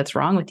nothing here that's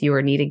wrong with you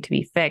or needing to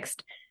be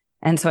fixed.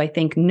 And so I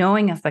think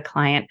knowing as the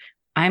client,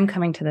 I'm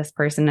coming to this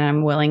person and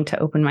I'm willing to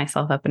open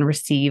myself up and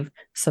receive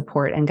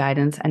support and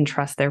guidance and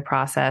trust their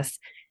process.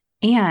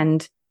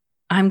 And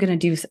I'm going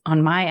to do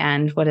on my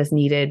end what is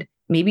needed.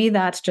 Maybe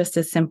that's just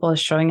as simple as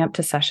showing up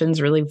to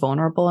sessions really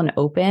vulnerable and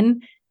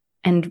open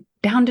and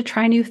down to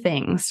try new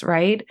things,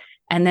 right?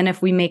 And then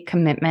if we make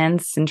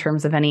commitments in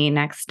terms of any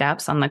next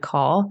steps on the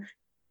call,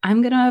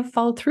 I'm going to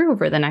follow through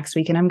over the next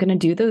week and I'm going to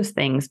do those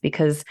things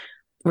because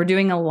we're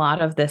doing a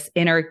lot of this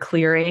inner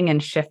clearing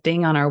and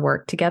shifting on our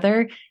work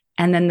together.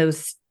 And then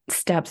those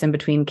steps in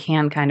between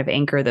can kind of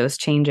anchor those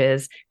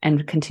changes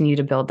and continue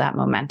to build that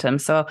momentum.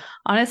 So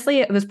honestly,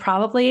 it was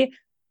probably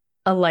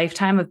a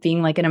lifetime of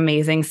being like an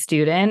amazing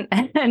student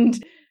and,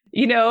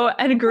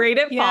 and great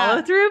at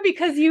follow through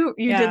because you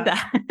did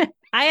that.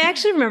 I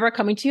actually remember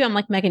coming to you. I'm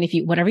like, Megan,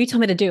 whatever you tell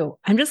me to do,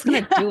 I'm just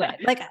going to do it.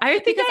 Like, I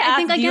think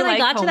I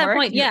got to that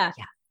point. Yeah.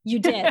 You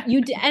did.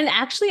 And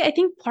actually, I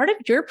think part of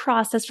your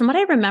process, from what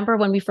I remember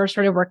when we first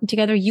started working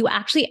together, you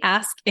actually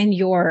ask in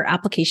your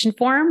application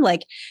form,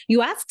 like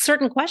you ask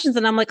certain questions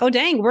and I'm like, oh,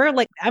 dang,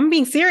 I'm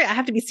being serious. I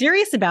have to be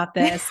serious about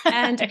this.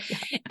 And,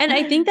 and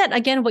I think that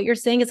again, what you're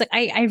saying is like,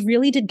 I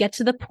really did get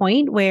to the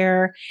point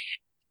where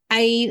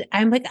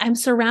I'm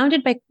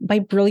surrounded by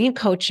brilliant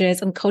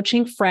coaches and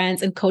coaching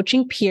friends and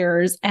coaching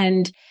peers.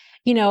 And,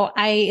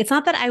 it's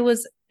not that I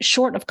was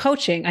short of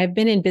coaching. I've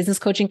been in business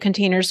coaching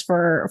containers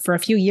for a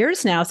few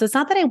years now. So it's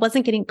not that I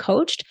wasn't getting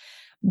coached,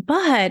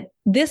 but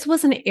this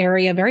was an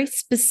area, very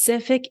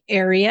specific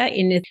area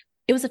it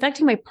was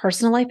affecting my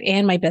personal life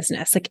and my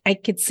business. Like I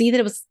could see that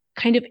it was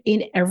kind of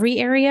in every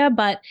area,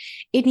 but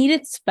it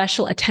needed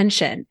special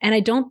attention. And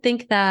I don't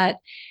think that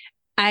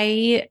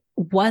I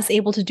was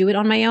able to do it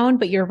on my own,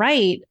 but you're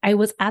right. I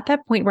was at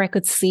that point where I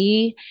could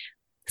see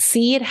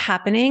it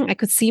happening. I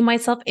could see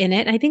myself in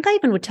it. And I think I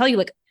even would tell you,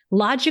 like,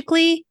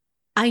 logically,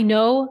 I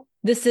know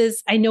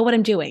what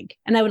I'm doing.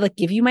 And I would like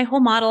give you my whole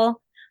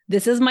model.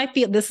 This is my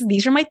field.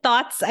 These are my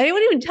thoughts. I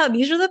wouldn't even tell.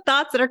 These are the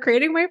thoughts that are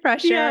creating my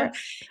pressure. Yeah.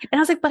 And I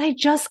was like, but I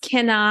just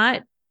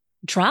cannot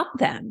drop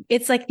them.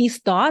 It's like these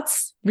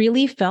thoughts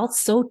really felt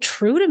so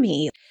true to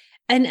me.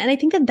 And I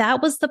think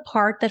that was the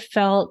part that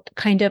felt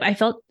I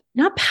felt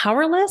not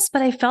powerless,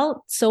 but I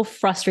felt so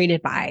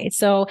frustrated by it.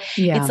 So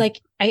it's like,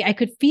 I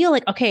could feel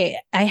like, okay,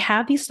 I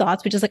have these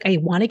thoughts, which is like, I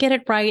want to get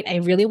it right. I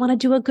really want to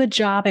do a good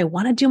job. I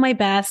want to do my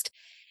best.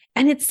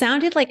 And it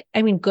sounded like,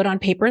 good on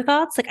paper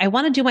thoughts. Like I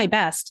want to do my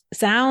best.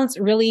 Sounds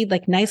really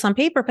like nice on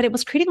paper, but it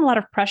was creating a lot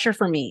of pressure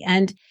for me.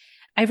 And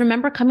I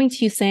remember coming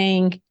to you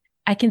saying,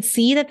 I can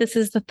see that this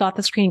is the thought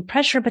that's creating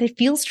pressure, but it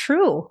feels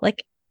true.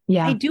 Like,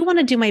 I do want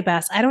to do my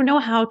best. I don't know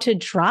how to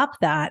drop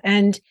that.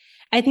 And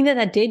I think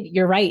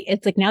you're right.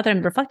 It's like now that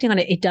I'm reflecting on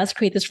it, it does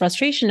create this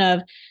frustration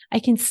of, I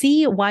can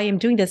see why I'm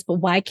doing this,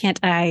 but why can't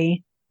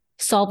I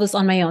solve this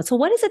on my own? So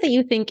what is it that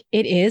you think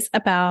it is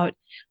about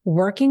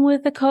working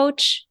with a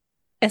coach,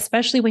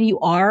 especially when you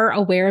are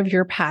aware of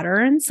your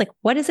patterns? Like,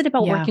 what is it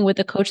about working with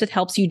a coach that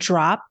helps you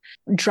drop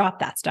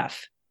that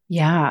stuff?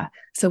 Yeah.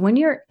 So when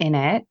you're in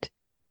it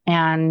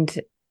and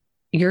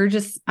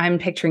I'm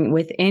picturing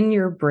within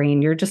your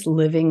brain, you're just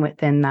living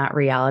within that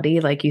reality,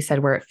 like you said,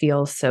 where it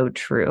feels so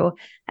true.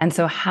 And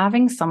so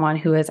having someone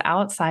who is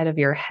outside of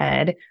your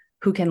head,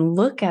 who can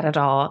look at it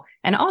all,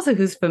 and also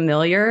who's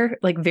familiar,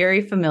 like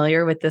very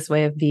familiar with this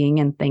way of being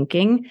and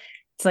thinking,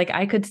 it's like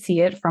I could see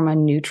it from a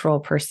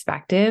neutral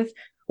perspective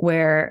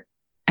where,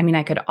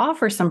 I could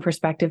offer some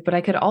perspective, but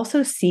I could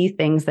also see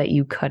things that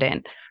you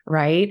couldn't,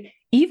 right?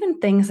 Even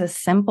things as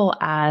simple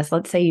as,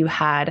 let's say you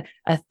had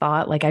a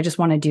thought, like, I just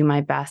want to do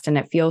my best, and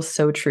it feels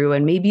so true.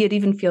 And maybe it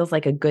even feels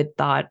like a good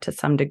thought to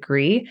some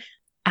degree.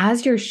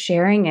 as you're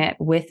sharing it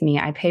with me,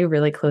 I pay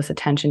really close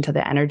attention to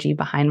the energy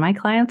behind my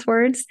clients'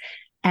 words.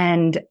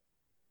 And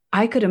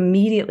I could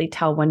immediately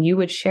tell when you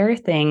would share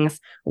things,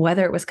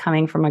 whether it was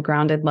coming from a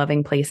grounded,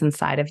 loving place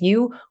inside of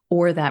you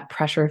or that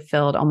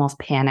pressure-filled, almost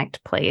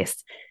panicked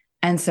place.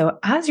 And so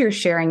as you're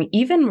sharing,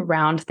 even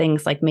around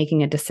things like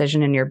making a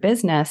decision in your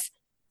business,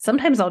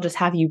 sometimes I'll just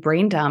have you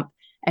brain dump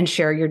and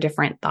share your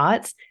different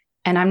thoughts.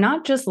 And I'm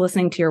not just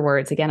listening to your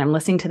words. Again, I'm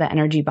listening to the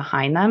energy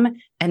behind them.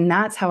 And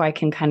that's how I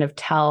can kind of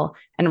tell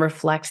and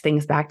reflect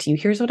things back to you.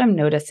 Here's what I'm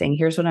noticing.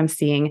 Here's what I'm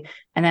seeing.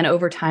 And then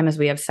over time, as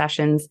we have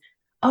sessions,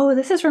 oh,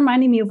 this is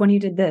reminding me of when you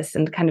did this,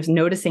 and kind of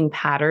noticing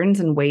patterns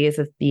and ways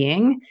of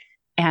being.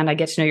 And I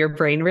get to know your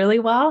brain really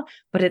well,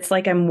 but it's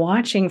like I'm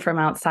watching from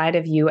outside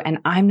of you and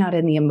I'm not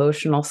in the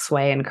emotional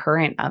sway and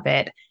current of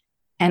it.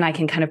 And I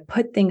can kind of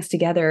put things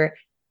together.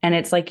 And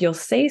it's like you'll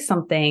say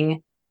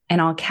something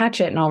and I'll catch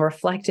it and I'll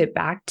reflect it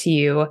back to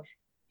you.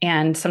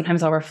 And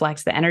sometimes I'll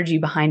reflect the energy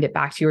behind it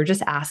back to you or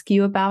just ask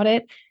you about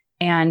it.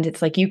 And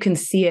it's like you can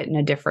see it in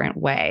a different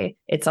way.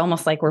 It's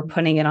almost like we're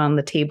putting it on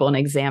the table and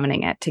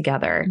examining it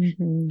together.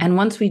 Mm-hmm. And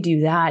once we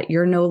do that,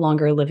 you're no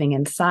longer living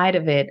inside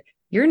of it.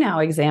 You're now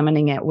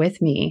examining it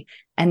with me.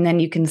 And then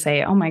you can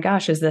say, oh my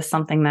gosh, is this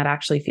something that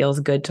actually feels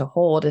good to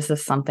hold? Is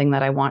this something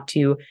that I want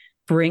to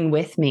bring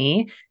with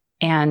me?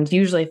 And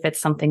usually if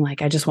it's something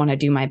like, I just want to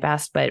do my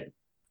best, but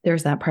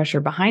there's that pressure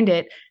behind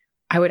it,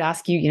 I would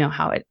ask you,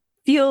 how it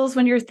feels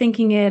when you're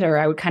thinking it, or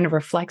I would kind of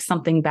reflect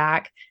something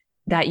back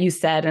that you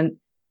said. And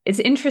it's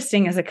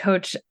interesting as a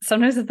coach,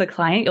 sometimes as the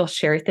client, you'll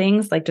share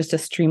things like just a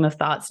stream of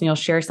thoughts and you'll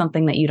share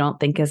something that you don't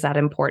think is that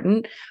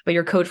important, but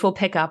your coach will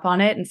pick up on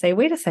it and say,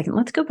 wait a second,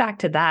 let's go back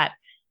to that.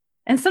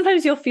 And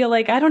sometimes you'll feel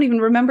like, I don't even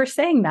remember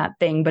saying that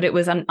thing, but it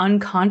was an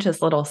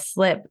unconscious little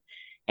slip.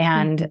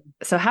 And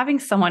so having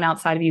someone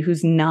outside of you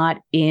who's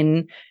not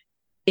in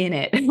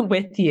it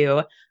with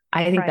you,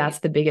 I think that's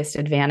the biggest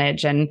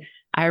advantage. And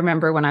I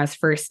remember when I was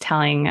first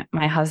telling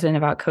my husband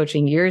about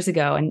coaching years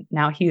ago, and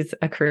now he's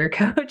a career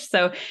coach.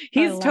 So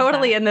he's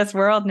totally in this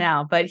world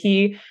now. But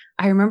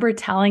I remember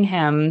telling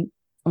him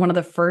one of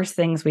the first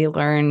things we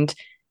learned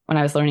when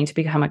I was learning to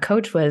become a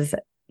coach was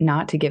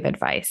not to give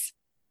advice.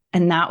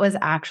 And that was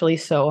actually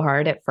so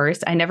hard at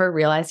first. I never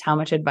realized how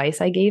much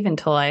advice I gave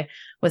until I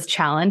was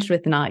challenged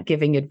with not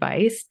giving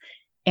advice.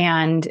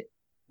 And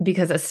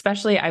because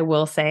especially I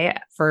will say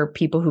for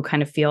people who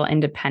kind of feel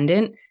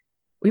independent,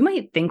 we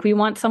might think we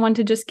want someone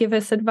to just give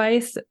us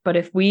advice, but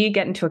if we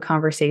get into a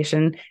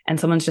conversation and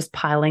someone's just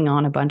piling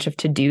on a bunch of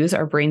to-dos,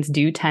 our brains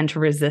do tend to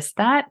resist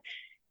that.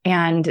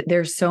 And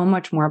there's so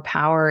much more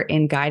power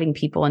in guiding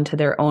people into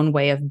their own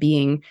way of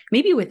being,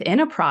 maybe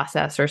within a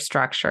process or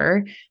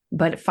structure,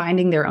 but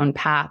finding their own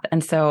path.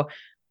 And so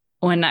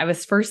when I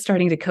was first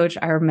starting to coach,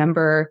 I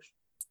remember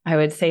I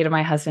would say to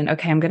my husband,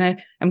 okay, I'm going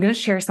to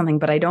share something,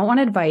 but I don't want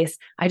advice.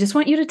 I just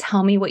want you to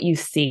tell me what you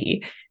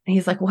see. And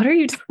he's like, what are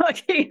you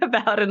talking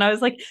about? And I was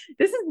like,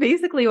 this is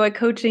basically what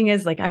coaching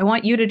is. Like, I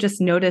want you to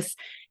just notice,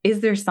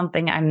 is there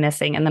something I'm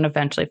missing? And then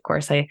eventually, of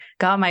course, I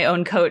got my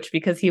own coach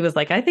because he was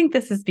like, I think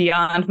this is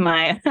beyond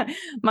my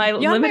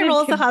beyond my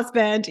role as a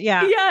husband.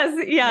 Yeah.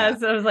 Yes. Yeah.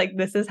 So I was like,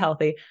 this is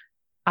healthy.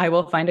 I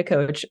will find a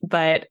coach,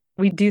 but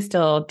we do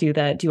still do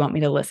the, do you want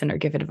me to listen or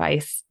give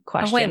advice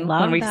question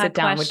when we sit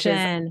down, which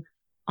is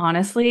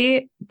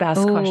honestly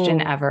best question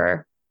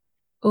ever.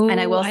 Ooh,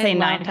 and I will say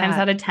 9 times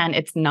out of 10,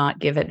 it's not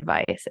give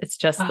advice. It's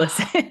just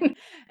listen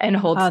and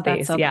hold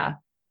space. So yeah.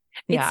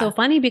 It's so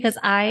funny because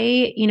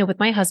I, with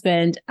my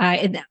husband,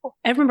 I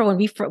remember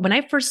when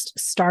I first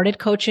started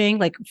coaching,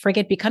 like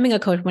forget becoming a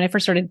coach, when I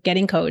first started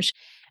getting coached,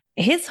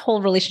 his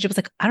whole relationship was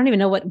like, I don't even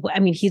know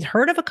he's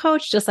heard of a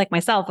coach just like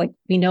myself. Like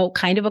we know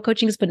kind of what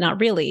coaching is, but not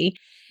really.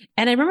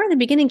 And I remember in the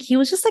beginning, he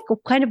was just like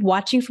kind of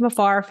watching from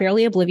afar,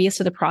 fairly oblivious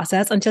to the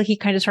process until he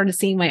kind of started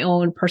seeing my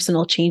own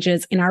personal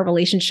changes in our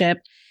relationship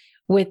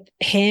with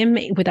him,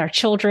 with our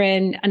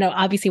children, and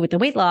obviously with the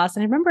weight loss.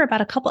 And I remember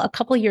about a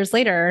couple of years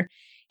later,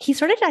 he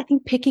started, I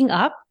think, picking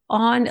up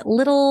on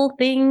little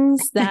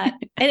things that,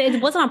 and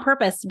it wasn't on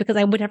purpose because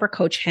I would never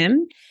coach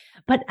him.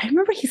 But I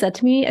remember he said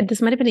to me, and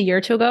this might've been a year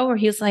or two ago, where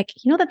he was like,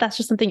 that's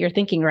just something you're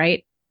thinking,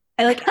 right?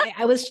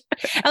 I was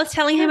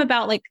telling him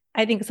about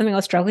I think something I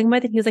was struggling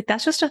with. And he was like,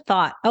 that's just a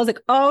thought. I was like,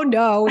 oh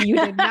no, you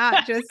did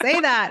not just say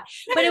that.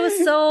 But it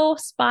was so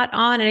spot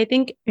on. And I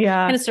think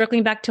kind of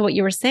circling back to what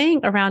you were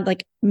saying around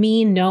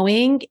me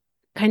knowing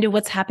kind of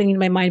what's happening in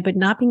my mind, but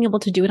not being able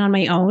to do it on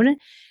my own.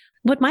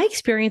 What my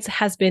experience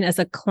has been as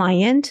a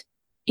client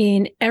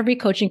in every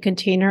coaching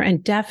container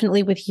and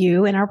definitely with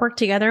you and our work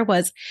together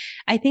was,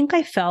 I think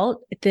I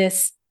felt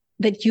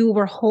that you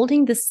were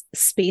holding this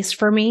space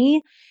for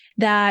me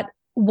that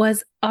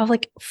was of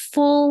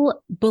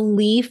full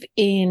belief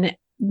in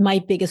my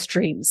biggest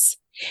dreams.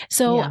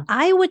 So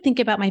I would think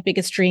about my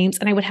biggest dreams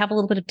and I would have a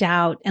little bit of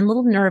doubt and a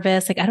little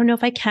nervous. I don't know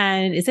if I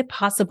can, is it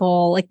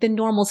possible? The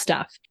normal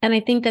stuff. And I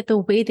think that the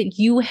way that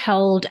you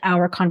held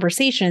our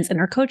conversations and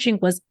our coaching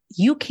was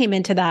you came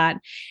into that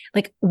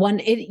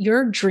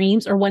your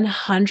dreams are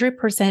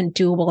 100%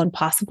 doable and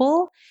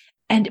possible.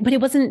 But it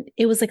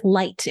was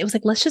light. It was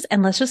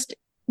let's just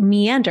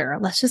meander.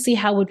 Let's just see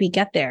how would we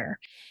get there.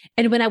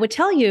 And when I would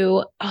tell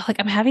you, oh, like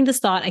I'm having this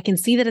thought, I can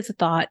see that it's a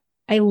thought.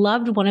 I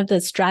loved one of the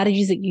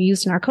strategies that you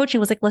used in our coaching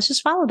was like, let's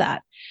just follow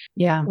that.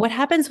 Yeah. What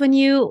happens when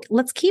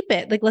let's keep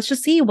it. Like, let's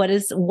just see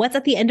what's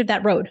at the end of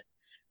that road.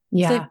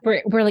 Yeah.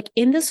 So we're like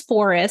in this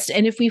forest.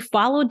 And if we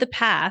followed the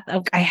path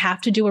of, I have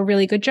to do a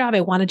really good job,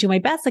 I want to do my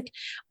best. Like,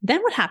 then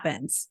what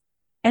happens?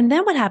 And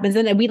then what happens?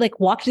 And we like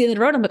walk to the end of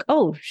the road. I'm like,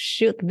 oh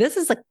shoot, this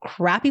is a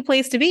crappy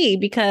place to be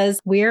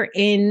because we're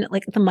in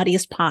like the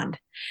muddiest pond.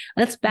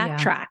 Let's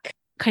backtrack,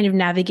 kind of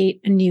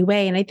navigate a new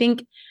way. And I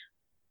think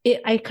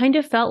I kind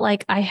of felt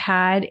like I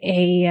had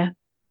a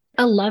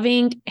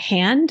loving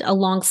hand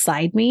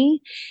alongside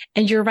me.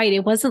 And you're right.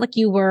 It wasn't like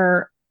you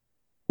were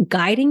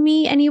guiding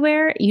me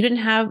anywhere. You didn't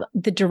have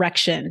the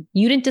direction.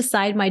 You didn't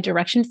decide my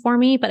direction for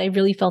me, but I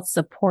really felt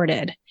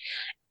supported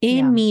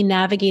in me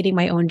navigating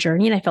my own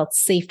journey. And I felt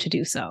safe to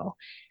do so.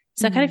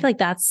 So I kind of feel like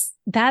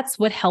that's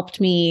what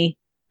helped me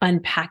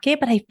unpack it.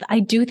 But I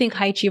do think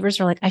high achievers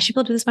are like, I should be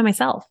able to do this by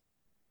myself.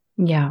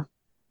 Yeah.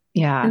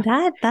 Yeah.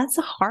 And that's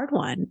a hard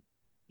one.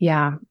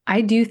 Yeah.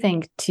 I do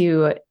think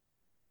too,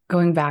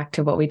 going back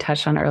to what we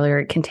touched on earlier,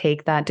 it can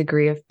take that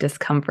degree of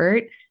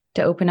discomfort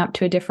to open up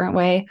to a different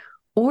way.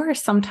 Or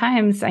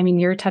sometimes, I mean,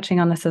 you're touching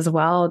on this as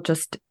well,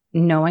 just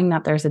knowing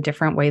that there's a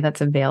different way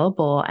that's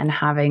available and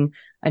having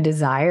a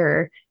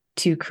desire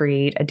to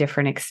create a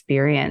different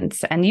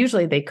experience. And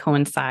usually they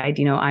coincide,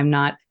 I'm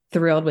not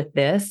thrilled with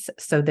this,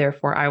 so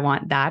therefore I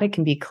want that. It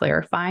can be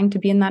clarifying to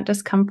be in that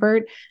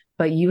discomfort,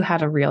 but you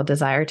had a real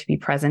desire to be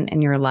present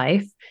in your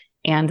life.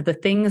 And the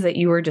things that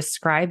you were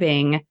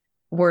describing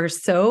were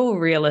so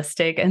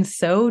realistic and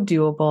so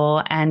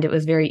doable. And it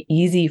was very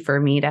easy for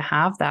me to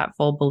have that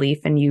full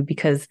belief in you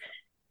because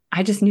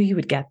I just knew you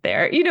would get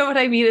there. You know what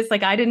I mean? It's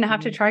like, I didn't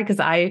have to try because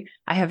I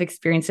have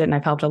experienced it and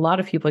I've helped a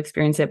lot of people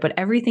experience it, but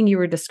everything you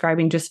were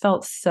describing just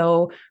felt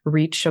so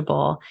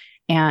reachable.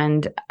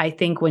 And I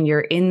think when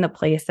you're in the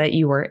place that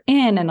you were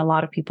in, and a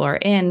lot of people are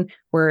in,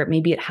 where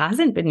maybe it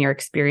hasn't been your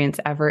experience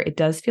ever, it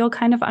does feel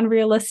kind of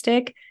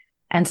unrealistic.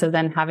 And so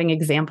then having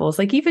examples,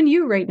 like even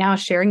you right now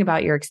sharing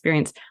about your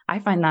experience, I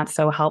find that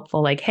so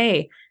helpful. Like,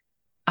 hey,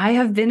 I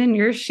have been in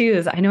your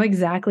shoes. I know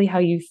exactly how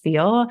you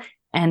feel.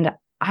 And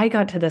I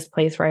got to this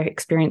place where I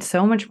experienced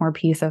so much more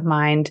peace of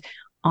mind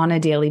on a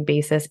daily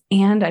basis.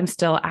 And I'm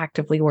still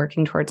actively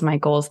working towards my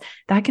goals.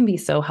 That can be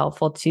so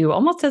helpful too,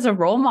 almost as a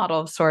role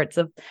model of sorts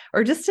of,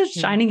 or just a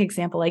shining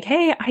example, like,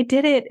 hey, I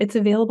did it. It's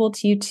available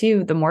to you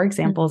too. The more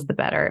examples, the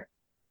better.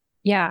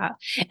 Yeah.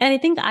 And I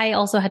think I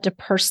also had to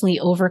personally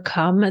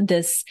overcome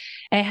this.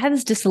 I had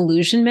this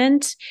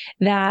disillusionment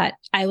that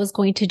I was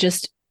going to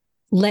just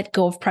let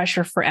go of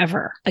pressure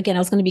forever. Again, I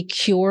was going to be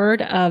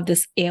cured of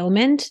this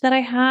ailment that I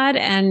had.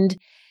 And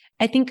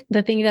I think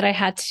the thing that I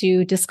had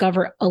to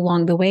discover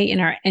along the way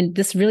and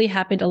this really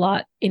happened a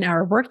lot in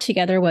our work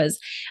together, was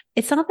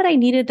it's not that I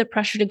needed the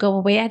pressure to go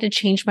away. I had to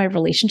change my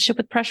relationship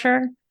with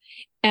pressure.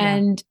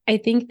 And I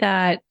think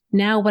that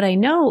now what I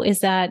know is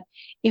that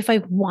if I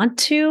want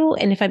to,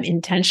 and if I'm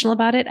intentional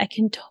about it, I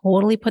can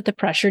totally put the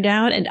pressure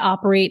down and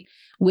operate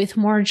with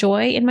more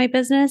joy in my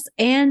business.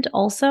 And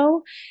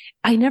also,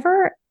 I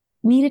never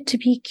needed to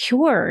be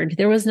cured.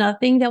 There was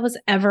nothing that was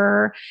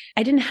ever,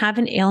 I didn't have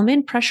an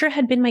ailment. Pressure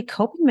had been my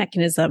coping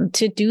mechanism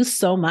to do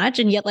so much.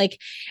 And yet, like,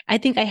 I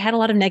think I had a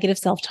lot of negative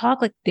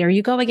self-talk. Like, there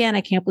you go again.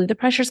 I can't believe the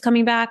pressure's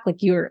coming back.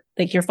 You're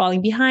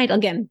falling behind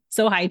again.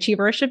 So high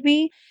achieverish of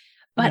me.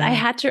 But I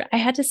had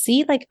to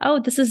see like, oh,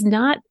 this is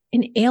not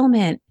an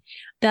ailment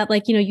that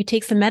you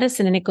take some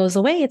medicine and it goes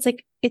away. It's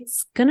like,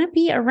 it's going to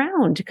be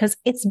around because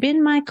it's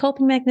been my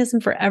coping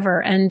mechanism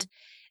forever. And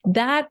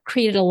that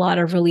created a lot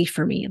of relief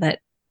for me that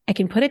I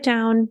can put it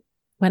down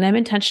when I'm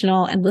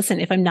intentional. And listen,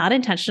 if I'm not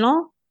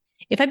intentional,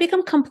 if I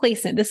become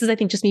complacent, this is, I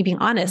think, just me being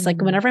honest,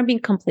 like whenever I'm being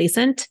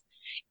complacent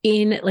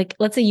in, like,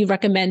 let's say you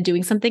recommend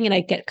doing something and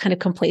I get kind of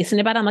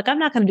complacent about it. I'm like, I'm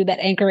not going to do that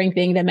anchoring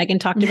thing that Megan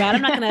talked about.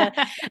 I'm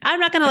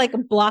not going to like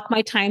block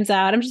my times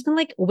out. I'm just going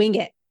to like wing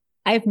it.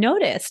 I've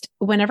noticed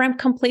whenever I'm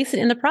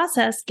complacent in the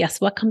process,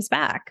 guess what comes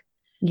back?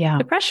 Yeah.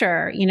 The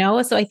pressure,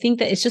 So I think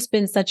that it's just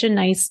been such a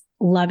nice,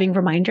 loving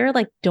reminder,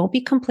 like, don't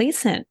be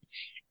complacent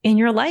in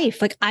your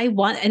life. Like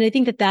and I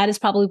think that is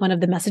probably one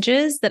of the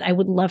messages that I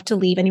would love to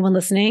leave anyone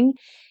listening.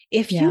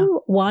 If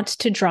you want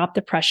to drop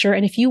the pressure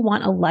and if you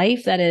want a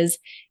life that is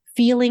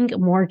feeling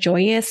more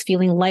joyous,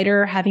 feeling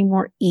lighter, having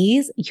more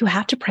ease, you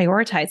have to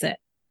prioritize it.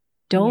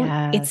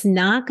 It's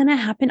not going to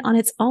happen on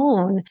its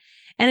own.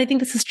 And I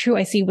think this is true.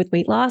 I see with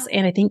weight loss.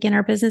 And I think in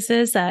our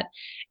businesses that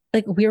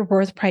like we're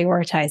worth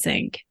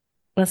prioritizing.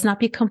 Let's not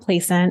be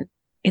complacent.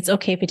 It's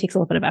okay if it takes a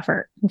little bit of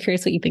effort. I'm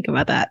curious what you think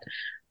about that.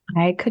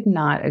 I could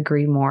not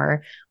agree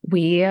more.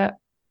 We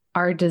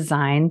are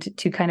designed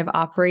to kind of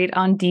operate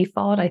on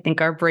default. I think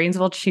our brains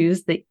will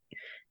choose the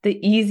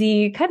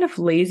easy, kind of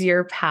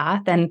lazier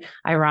path. And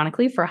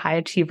ironically, for high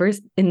achievers,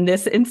 in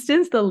this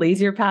instance, the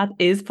lazier path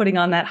is putting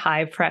on that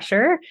high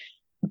pressure.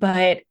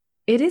 But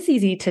it is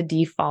easy to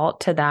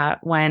default to that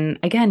when,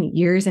 again,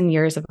 years and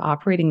years of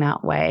operating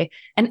that way.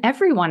 And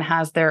everyone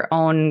has their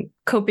own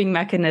coping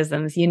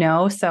mechanisms,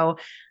 So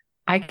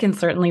I can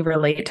certainly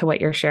relate to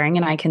what you're sharing.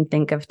 And I can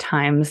think of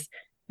times,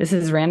 this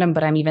is random,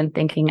 but I'm even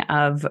thinking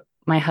of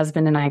my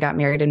husband and I got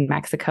married in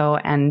Mexico.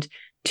 And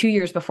 2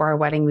 years before our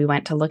wedding, we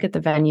went to look at the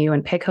venue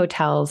and pick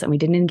hotels, and we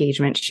did an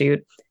engagement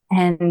shoot.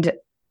 And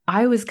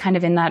I was kind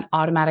of in that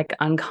automatic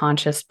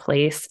unconscious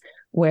place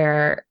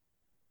where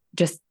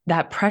just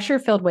that pressure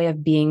filled way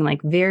of being,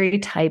 like very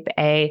type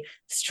A,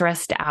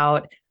 stressed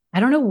out. I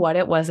don't know what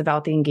it was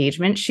about the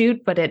engagement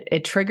shoot, but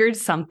it triggered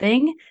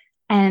something.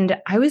 And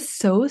I was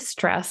so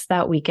stressed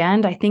that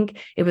weekend. I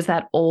think it was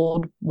that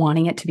old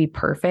wanting it to be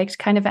perfect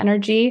kind of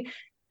energy.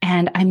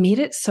 And I made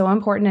it so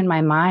important in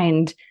my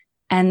mind.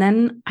 And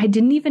then I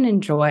didn't even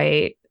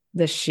enjoy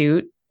the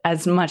shoot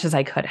as much as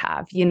I could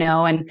have,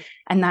 and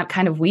that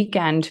kind of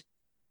weekend,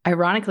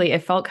 ironically,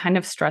 it felt kind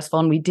of stressful,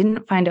 and we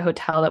didn't find a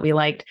hotel that we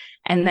liked.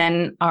 And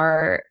then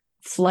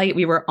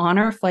we were on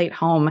our flight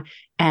home,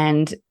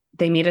 and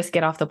they made us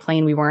get off the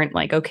plane. We weren't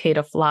like okay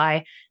to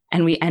fly.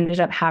 And we ended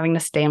up having to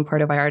stay in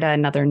Puerto Vallarta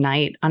another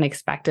night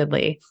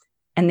unexpectedly.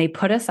 And they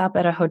put us up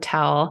at a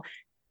hotel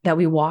that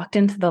we walked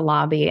into the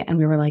lobby, and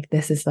we were like,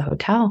 this is the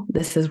hotel.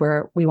 This is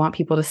where we want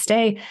people to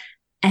stay.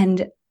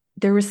 And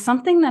there was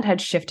something that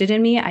had shifted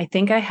in me. I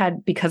think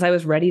because I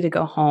was ready to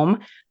go home,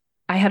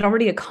 I had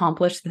already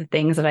accomplished the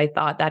things that I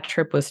thought that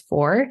trip was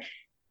for.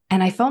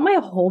 And I felt my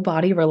whole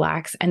body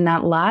relax. And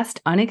that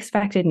last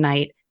unexpected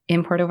night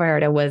in Puerto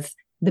Vallarta was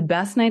the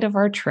best night of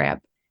our trip.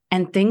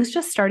 And things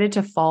just started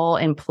to fall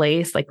in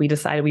place. Like we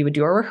decided we would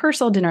do a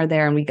rehearsal dinner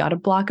there, and we got a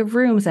block of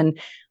rooms, and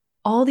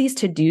all these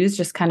to-dos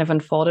just kind of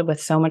unfolded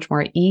with so much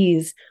more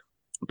ease.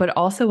 But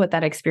also what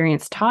that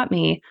experience taught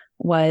me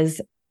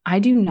was I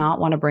do not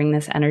want to bring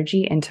this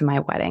energy into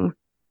my wedding.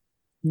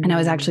 And I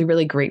was actually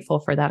really grateful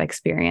for that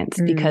experience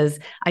because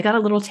I got a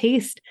little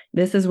taste.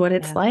 This is what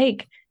it's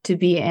like to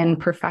be in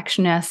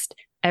perfectionist.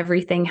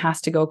 Everything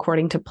has to go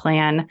according to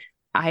plan.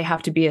 I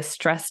have to be a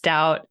stressed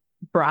out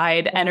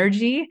bride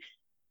energy.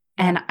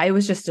 And I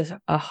was just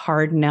a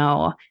hard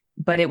no,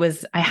 but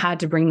I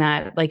had to bring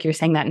that, like you're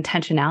saying, that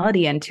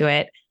intentionality into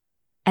it.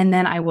 And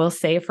then I will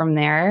say from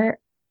there,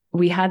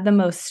 we had the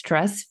most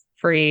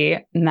stress-free,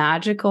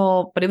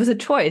 magical, but it was a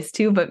choice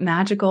too, but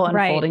magical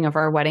unfolding of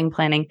our wedding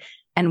planning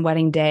and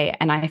wedding day.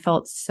 And I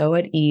felt so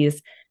at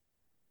ease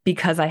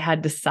because I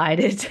had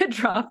decided to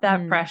drop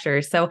that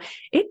pressure. So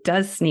it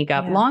does sneak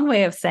up. Long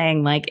way of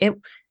saying, like, it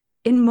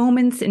in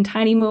moments, in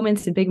tiny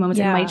moments, in big moments,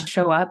 it might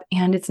show up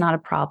and it's not a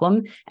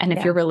problem. And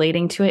if you're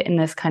relating to it in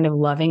this kind of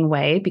loving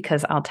way,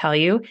 because I'll tell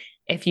you,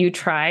 if you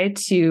try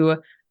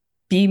to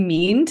be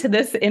mean to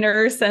this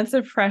inner sense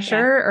of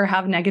pressure or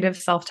have negative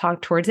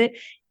self-talk towards it,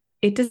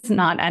 it does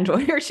not end well.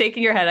 You're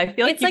shaking your head. I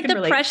feel like it's like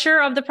the pressure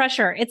of the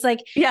pressure. It's like,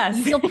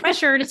 you feel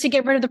pressured to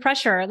get rid of the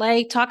pressure.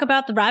 Like, talk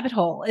about the rabbit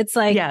hole. It's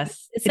like,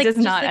 it does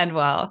not end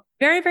well.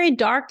 Very, very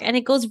dark, and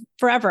it goes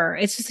forever.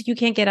 It's just like you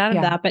can't get out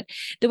of that. But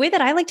the way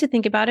that I like to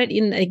think about it,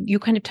 you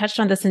kind of touched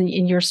on this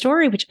in your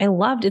story, which I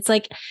loved. It's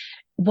like,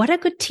 what a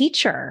good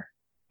teacher,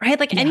 right?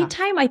 Like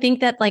anytime I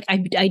think that like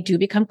I do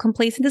become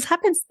complacent, this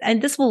happens,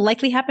 and this will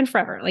likely happen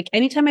forever. Like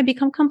anytime I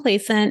become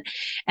complacent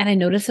and I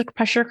notice the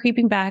pressure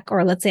creeping back,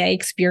 or let's say I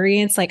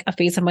experience like a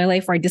phase of my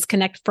life where I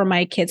disconnect from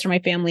my kids or my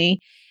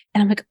family,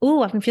 and I'm like,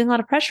 oh, I've been feeling a lot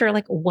of pressure.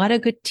 Like, what a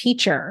good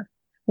teacher.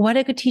 What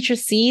a good teacher.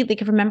 See,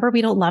 like, remember,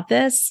 we don't love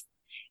this.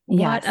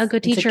 What a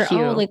good teacher.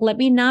 Oh, like, let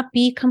me not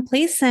be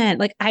complacent.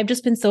 Like, I've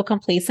just been so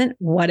complacent.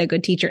 What a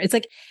good teacher. It's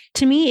like,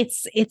 to me,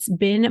 it's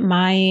been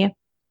my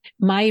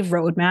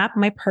roadmap,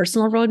 my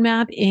personal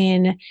roadmap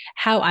in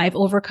how I've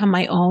overcome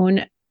my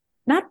own,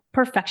 not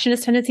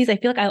perfectionist tendencies. I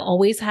feel like I'll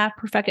always have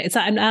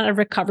I'm not a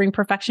recovering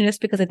perfectionist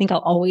because I think I'll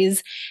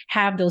always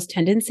have those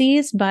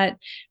tendencies, but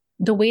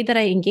the way that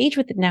I engage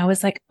with it now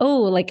is like,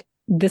 oh, like,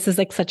 this is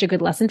like such a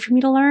good lesson for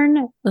me to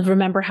learn.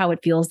 Remember how it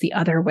feels the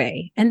other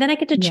way. And then I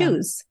get to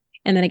choose.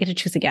 And then I get to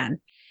choose again,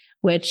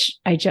 which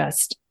I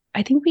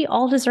think we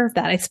all deserve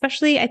that.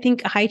 Especially, I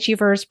think high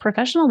achievers,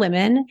 professional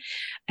women,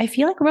 I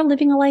feel like we're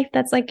living a life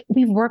that's like,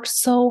 we've worked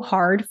so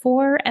hard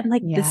for, and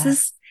like, this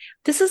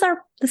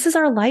is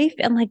our life.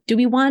 And like, do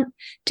we want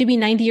to be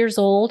 90 years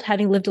old,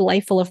 having lived a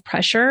life full of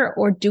pressure?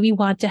 Or do we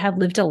want to have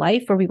lived a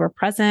life where we were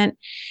present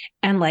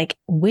and like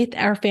with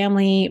our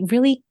family,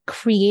 really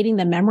creating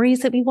the memories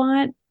that we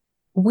want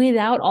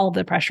without all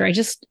the pressure? I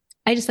just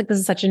think this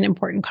is such an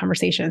important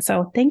conversation.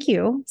 So thank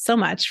you so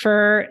much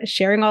for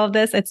sharing all of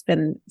this. It's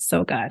been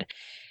so good.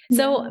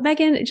 So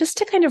Megan, just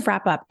to kind of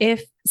wrap up,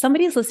 if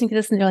somebody is listening to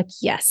this and they're like,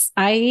 yes,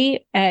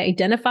 I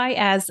identify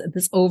as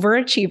this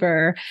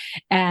overachiever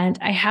and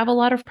I have a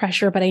lot of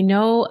pressure, but I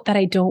know that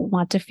I don't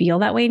want to feel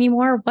that way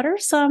anymore. What are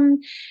some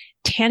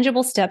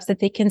tangible steps that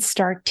they can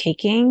start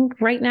taking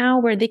right now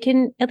where they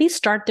can at least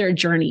start their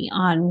journey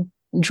on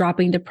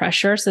dropping the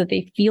pressure so that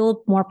they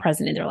feel more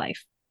present in their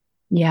life?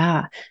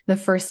 Yeah. The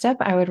first step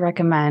I would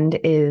recommend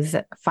is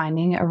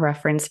finding a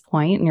reference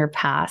point in your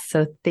past.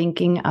 So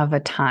thinking of a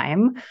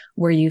time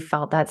where you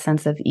felt that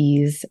sense of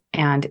ease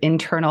and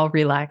internal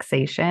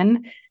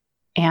relaxation,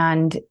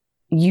 and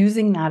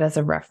using that as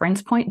a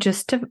reference point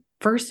just to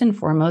first and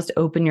foremost,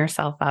 open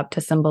yourself up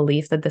to some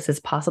belief that this is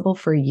possible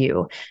for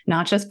you,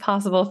 not just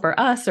possible for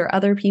us or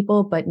other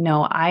people, but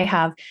no,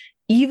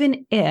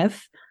 even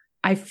if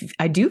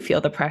I do feel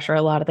the pressure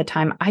a lot of the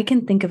time, I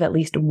can think of at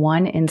least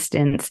one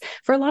instance.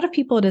 For a lot of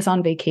people, it is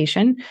on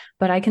vacation,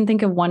 but I can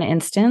think of one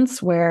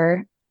instance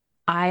where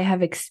I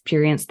have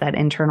experienced that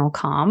internal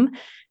calm.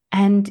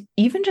 And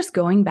even just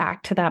going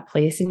back to that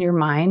place in your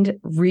mind,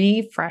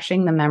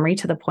 refreshing the memory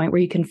to the point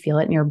where you can feel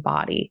it in your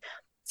body.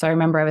 So I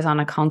remember I was on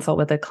a consult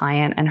with a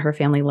client and her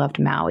family loved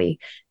Maui.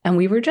 And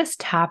we were just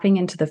tapping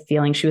into the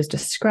feeling. She was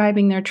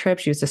describing their trip.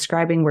 She was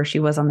describing where she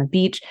was on the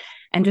beach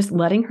and just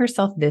letting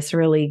herself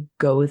viscerally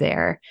go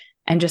there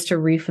and just to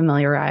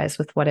refamiliarize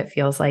with what it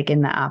feels like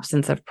in the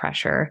absence of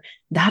pressure.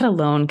 That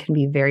alone can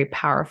be very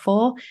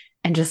powerful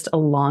and just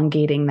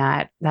elongating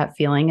that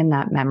feeling and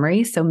that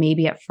memory. So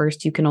maybe at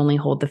first you can only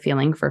hold the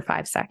feeling for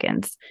 5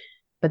 seconds,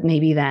 but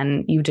maybe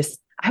then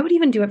I would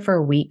even do it for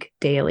a week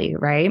daily,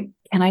 right?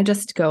 And I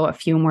just go a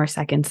few more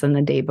seconds than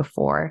the day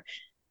before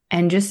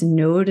and just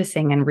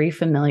noticing and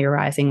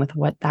refamiliarizing with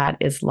what that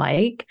is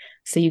like.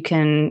 So you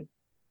can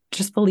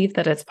just believe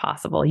that it's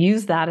possible.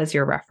 Use that as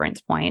your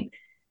reference point.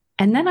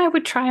 And then I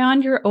would try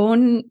on your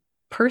own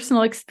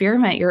personal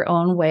experiment, your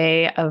own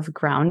way of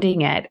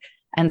grounding it.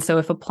 And so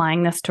if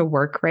applying this to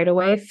work right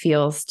away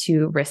feels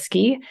too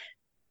risky,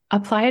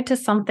 apply it to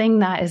something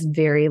that is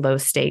very low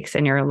stakes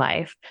in your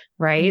life,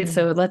 right?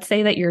 So let's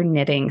say that you're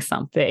knitting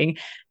something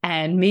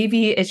and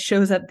maybe it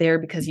shows up there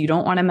because you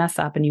don't want to mess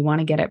up and you want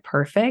to get it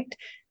perfect.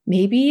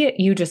 Maybe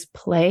you just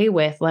play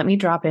with, let me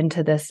drop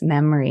into this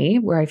memory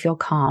where I feel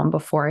calm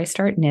before I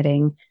start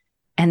knitting.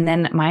 And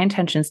then my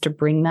intention is to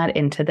bring that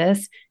into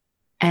this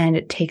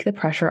and take the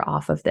pressure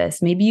off of this.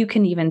 Maybe you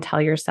can even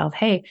tell yourself,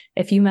 hey,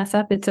 if you mess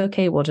up, it's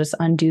okay. We'll just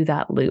undo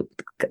that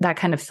loop, that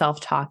kind of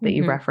self-talk that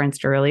you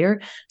referenced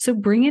earlier. So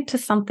bring it to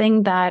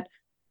something that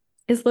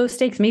is low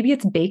stakes. Maybe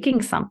it's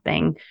baking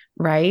something,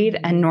 right?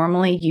 And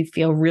normally you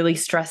feel really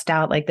stressed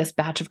out, like this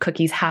batch of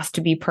cookies has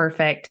to be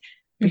perfect.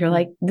 But you're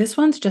like, this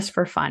one's just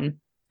for fun.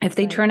 If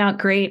they turn out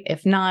great,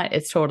 if not,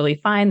 it's totally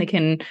fine. They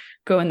can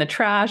go in the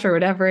trash or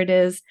whatever it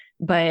is.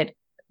 But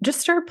just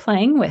start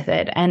playing with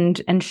it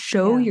and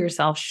show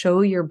yourself,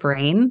 show your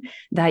brain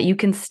that you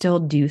can still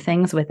do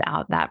things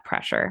without that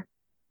pressure.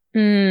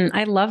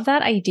 I love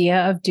that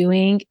idea of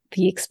doing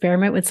the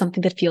experiment with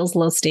something that feels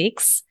low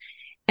stakes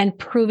and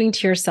proving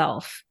to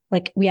yourself,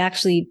 like we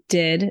actually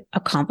did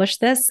accomplish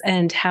this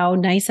and how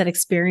nice that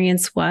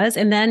experience was.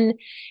 And then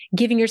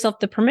giving yourself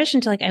the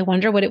permission to I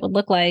wonder what it would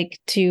look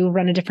like to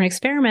run a different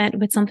experiment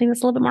with something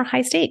that's a little bit more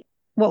high stake.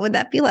 What would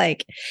that be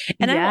like?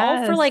 And I'm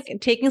all for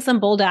taking some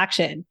bold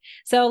action.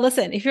 So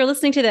listen, if you're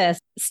listening to this,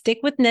 stick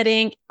with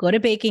knitting, go to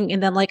baking,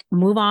 and then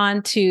move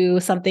on to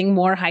something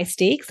more high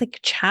stakes,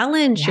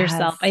 challenge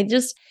yourself. I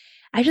just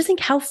think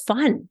how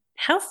fun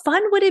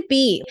would it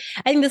be?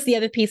 I think this is the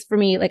other piece for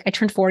me. I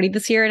turned 40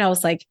 this year and I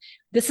was like,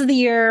 this is the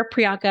year,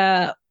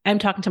 Priyanka, I'm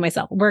talking to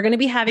myself. We're going to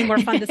be having more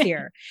fun this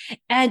year.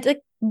 And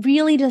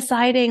really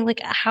deciding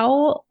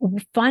how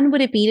fun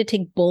would it be to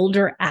take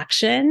bolder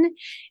action?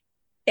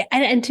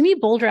 And to me,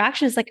 bolder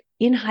action is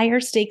in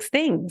higher stakes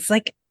things.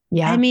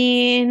 I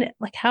mean,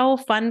 how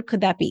fun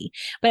could that be?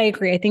 But I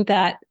agree. I think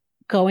that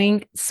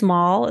going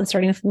small and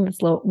starting with something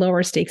that's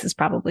lower stakes is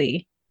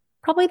probably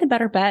the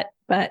better bet.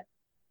 But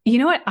you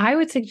know what I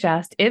would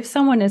suggest, if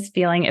someone is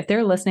feeling, if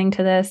they're listening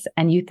to this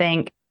and you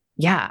think,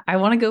 yeah, I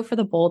want to go for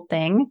the bold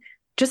thing,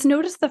 just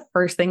notice the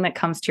first thing that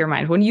comes to your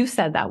mind. When you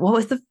said that, what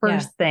was the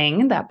first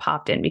thing that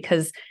popped in?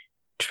 Because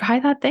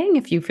try that thing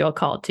if you feel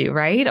called to,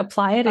 right?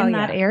 Apply it in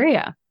that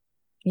area.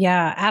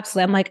 Yeah,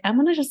 absolutely. I'm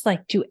going to just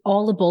do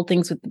all the bold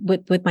things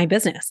with my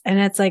business. And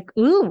it's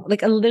ooh,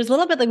 there's a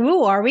little bit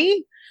ooh, are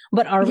we?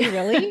 But are we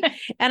really?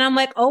 And I'm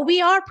oh,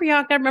 we are,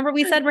 Priyanka. Remember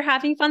we said we're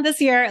having fun this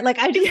year.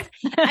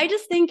 I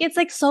just think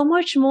it's so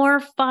much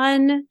more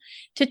fun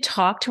to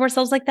talk to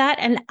ourselves like that.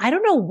 And I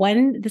don't know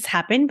when this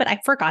happened, but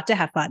I forgot to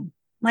have fun.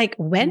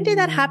 When did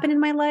that happen in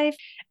my life?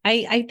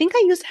 I think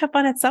I used to have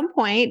fun at some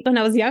point when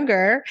I was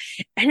younger.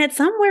 And it's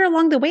somewhere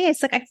along the way,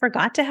 it's I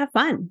forgot to have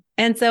fun.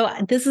 And so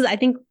this is, I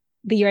think,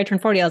 the year I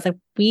turned 40, I was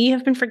we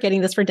have been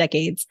forgetting this for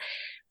decades.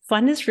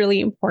 Fun is really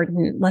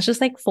important. Let's just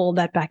fold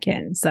that back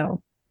in.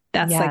 So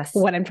that's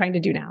what I'm trying to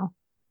do now.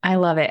 I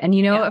love it. And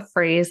a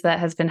phrase that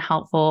has been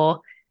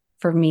helpful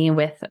for me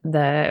with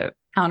the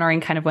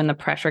countering kind of when the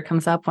pressure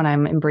comes up, when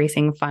I'm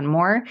embracing fun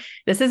more.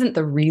 This isn't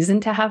the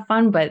reason to have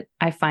fun, but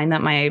I find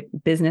that my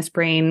business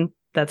brain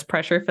that's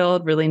pressure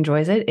filled really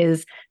enjoys it,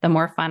 is the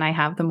more fun I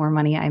have, the more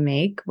money I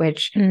make,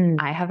 which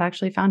I have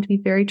actually found to be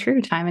very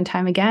true time and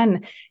time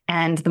again.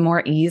 And the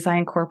more ease I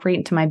incorporate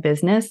into my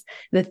business,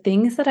 the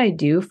things that I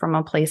do from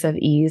a place of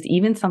ease,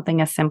 even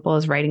something as simple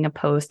as writing a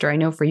post, or I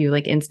know for you,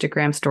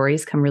 Instagram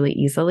stories come really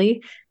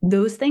easily.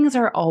 Those things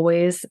are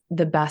always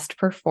the best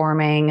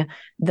performing,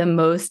 the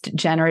most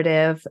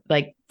generative.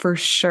 For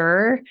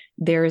sure,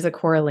 there is a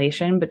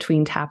correlation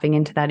between tapping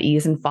into that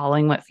ease and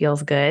following what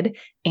feels good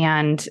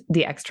and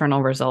the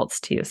external results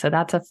too. So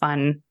that's a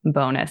fun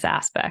bonus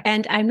aspect.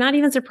 And I'm not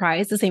even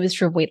surprised. The same is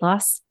true of weight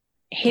loss.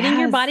 hitting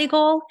your body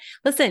goal.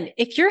 Listen,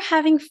 if you're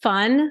having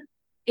fun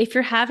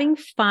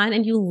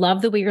and you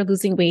love the way you're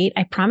losing weight,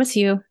 I promise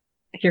you,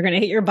 you're going to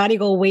hit your body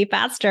goal way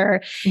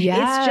faster.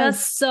 Yes. It's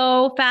just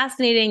so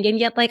fascinating. And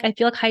yet, I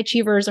feel like high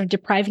achievers are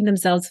depriving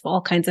themselves of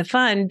all kinds of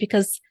fun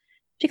because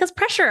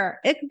pressure.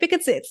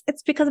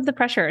 It's because of the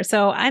pressure.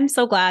 So I'm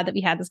so glad that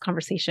we had this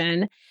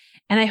conversation.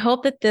 And I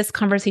hope that this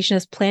conversation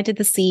has planted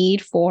the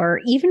seed for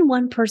even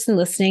one person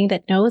listening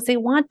that knows they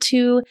want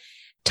to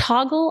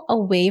toggle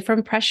away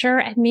from pressure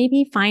and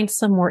maybe find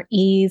some more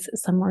ease,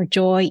 some more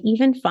joy,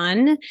 even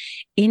fun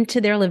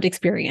into their lived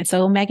experience.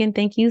 So Megan,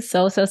 thank you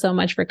so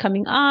much for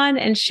coming on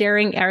and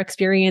sharing our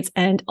experience.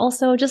 And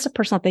also just a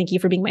personal thank you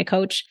for being my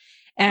coach.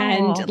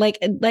 And cause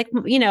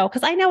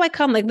I know I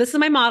come this is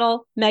my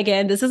model,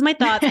 Megan, this is my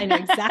thoughts. I know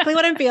exactly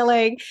what I'm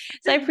feeling.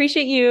 So I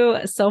appreciate you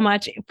so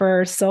much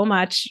for so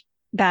much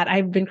that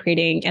I've been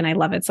creating, and I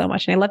love it so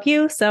much. And I love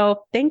you.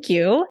 So thank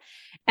you.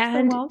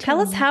 And tell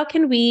us, how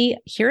can we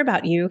hear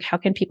about you? How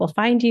can people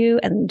find you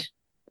and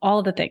all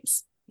of the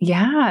things?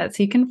 Yeah.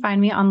 So you can find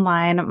me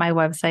online. My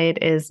website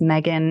is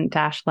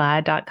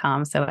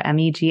megan-ladd.com. So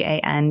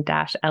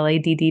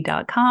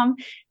MEGAN-LADD.com.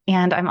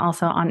 And I'm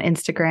also on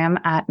Instagram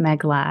at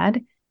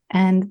megladd.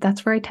 And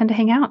that's where I tend to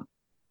hang out.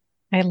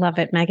 I love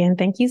it, Megan.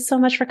 Thank you so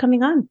much for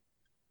coming on.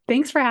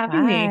 Thanks for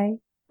having me.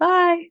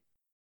 Bye.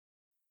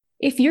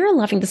 If you're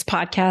loving this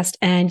podcast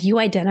and you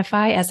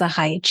identify as a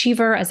high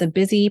achiever, as a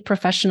busy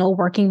professional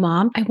working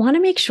mom, I want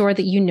to make sure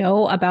that you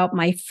know about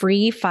my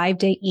free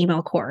 5-day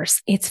email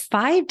course. It's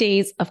 5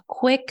 days of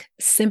quick,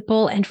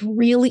 simple, and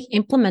really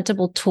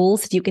implementable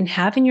tools that you can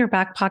have in your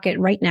back pocket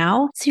right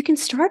now so you can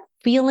start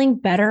feeling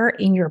better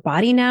in your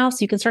body now, so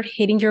you can start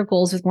hitting your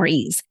goals with more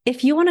ease.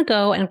 If you want to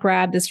go and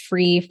grab this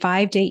free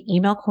 5-day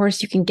email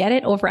course, you can get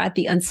it over at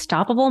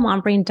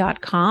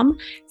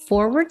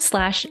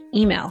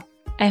theunstoppablemombrain.com/email.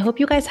 I hope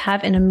you guys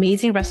have an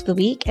amazing rest of the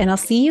week, and I'll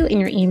see you in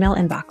your email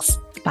inbox.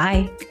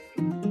 Bye.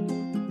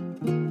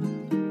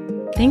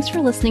 Thanks for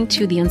listening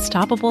to the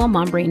Unstoppable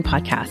Mom Brain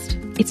podcast.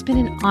 It's been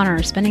an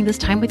honor spending this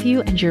time with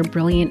you and your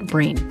brilliant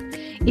brain.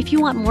 If you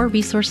want more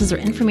resources or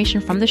information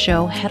from the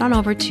show, head on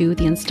over to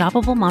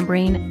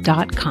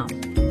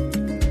theunstoppablemombrain.com.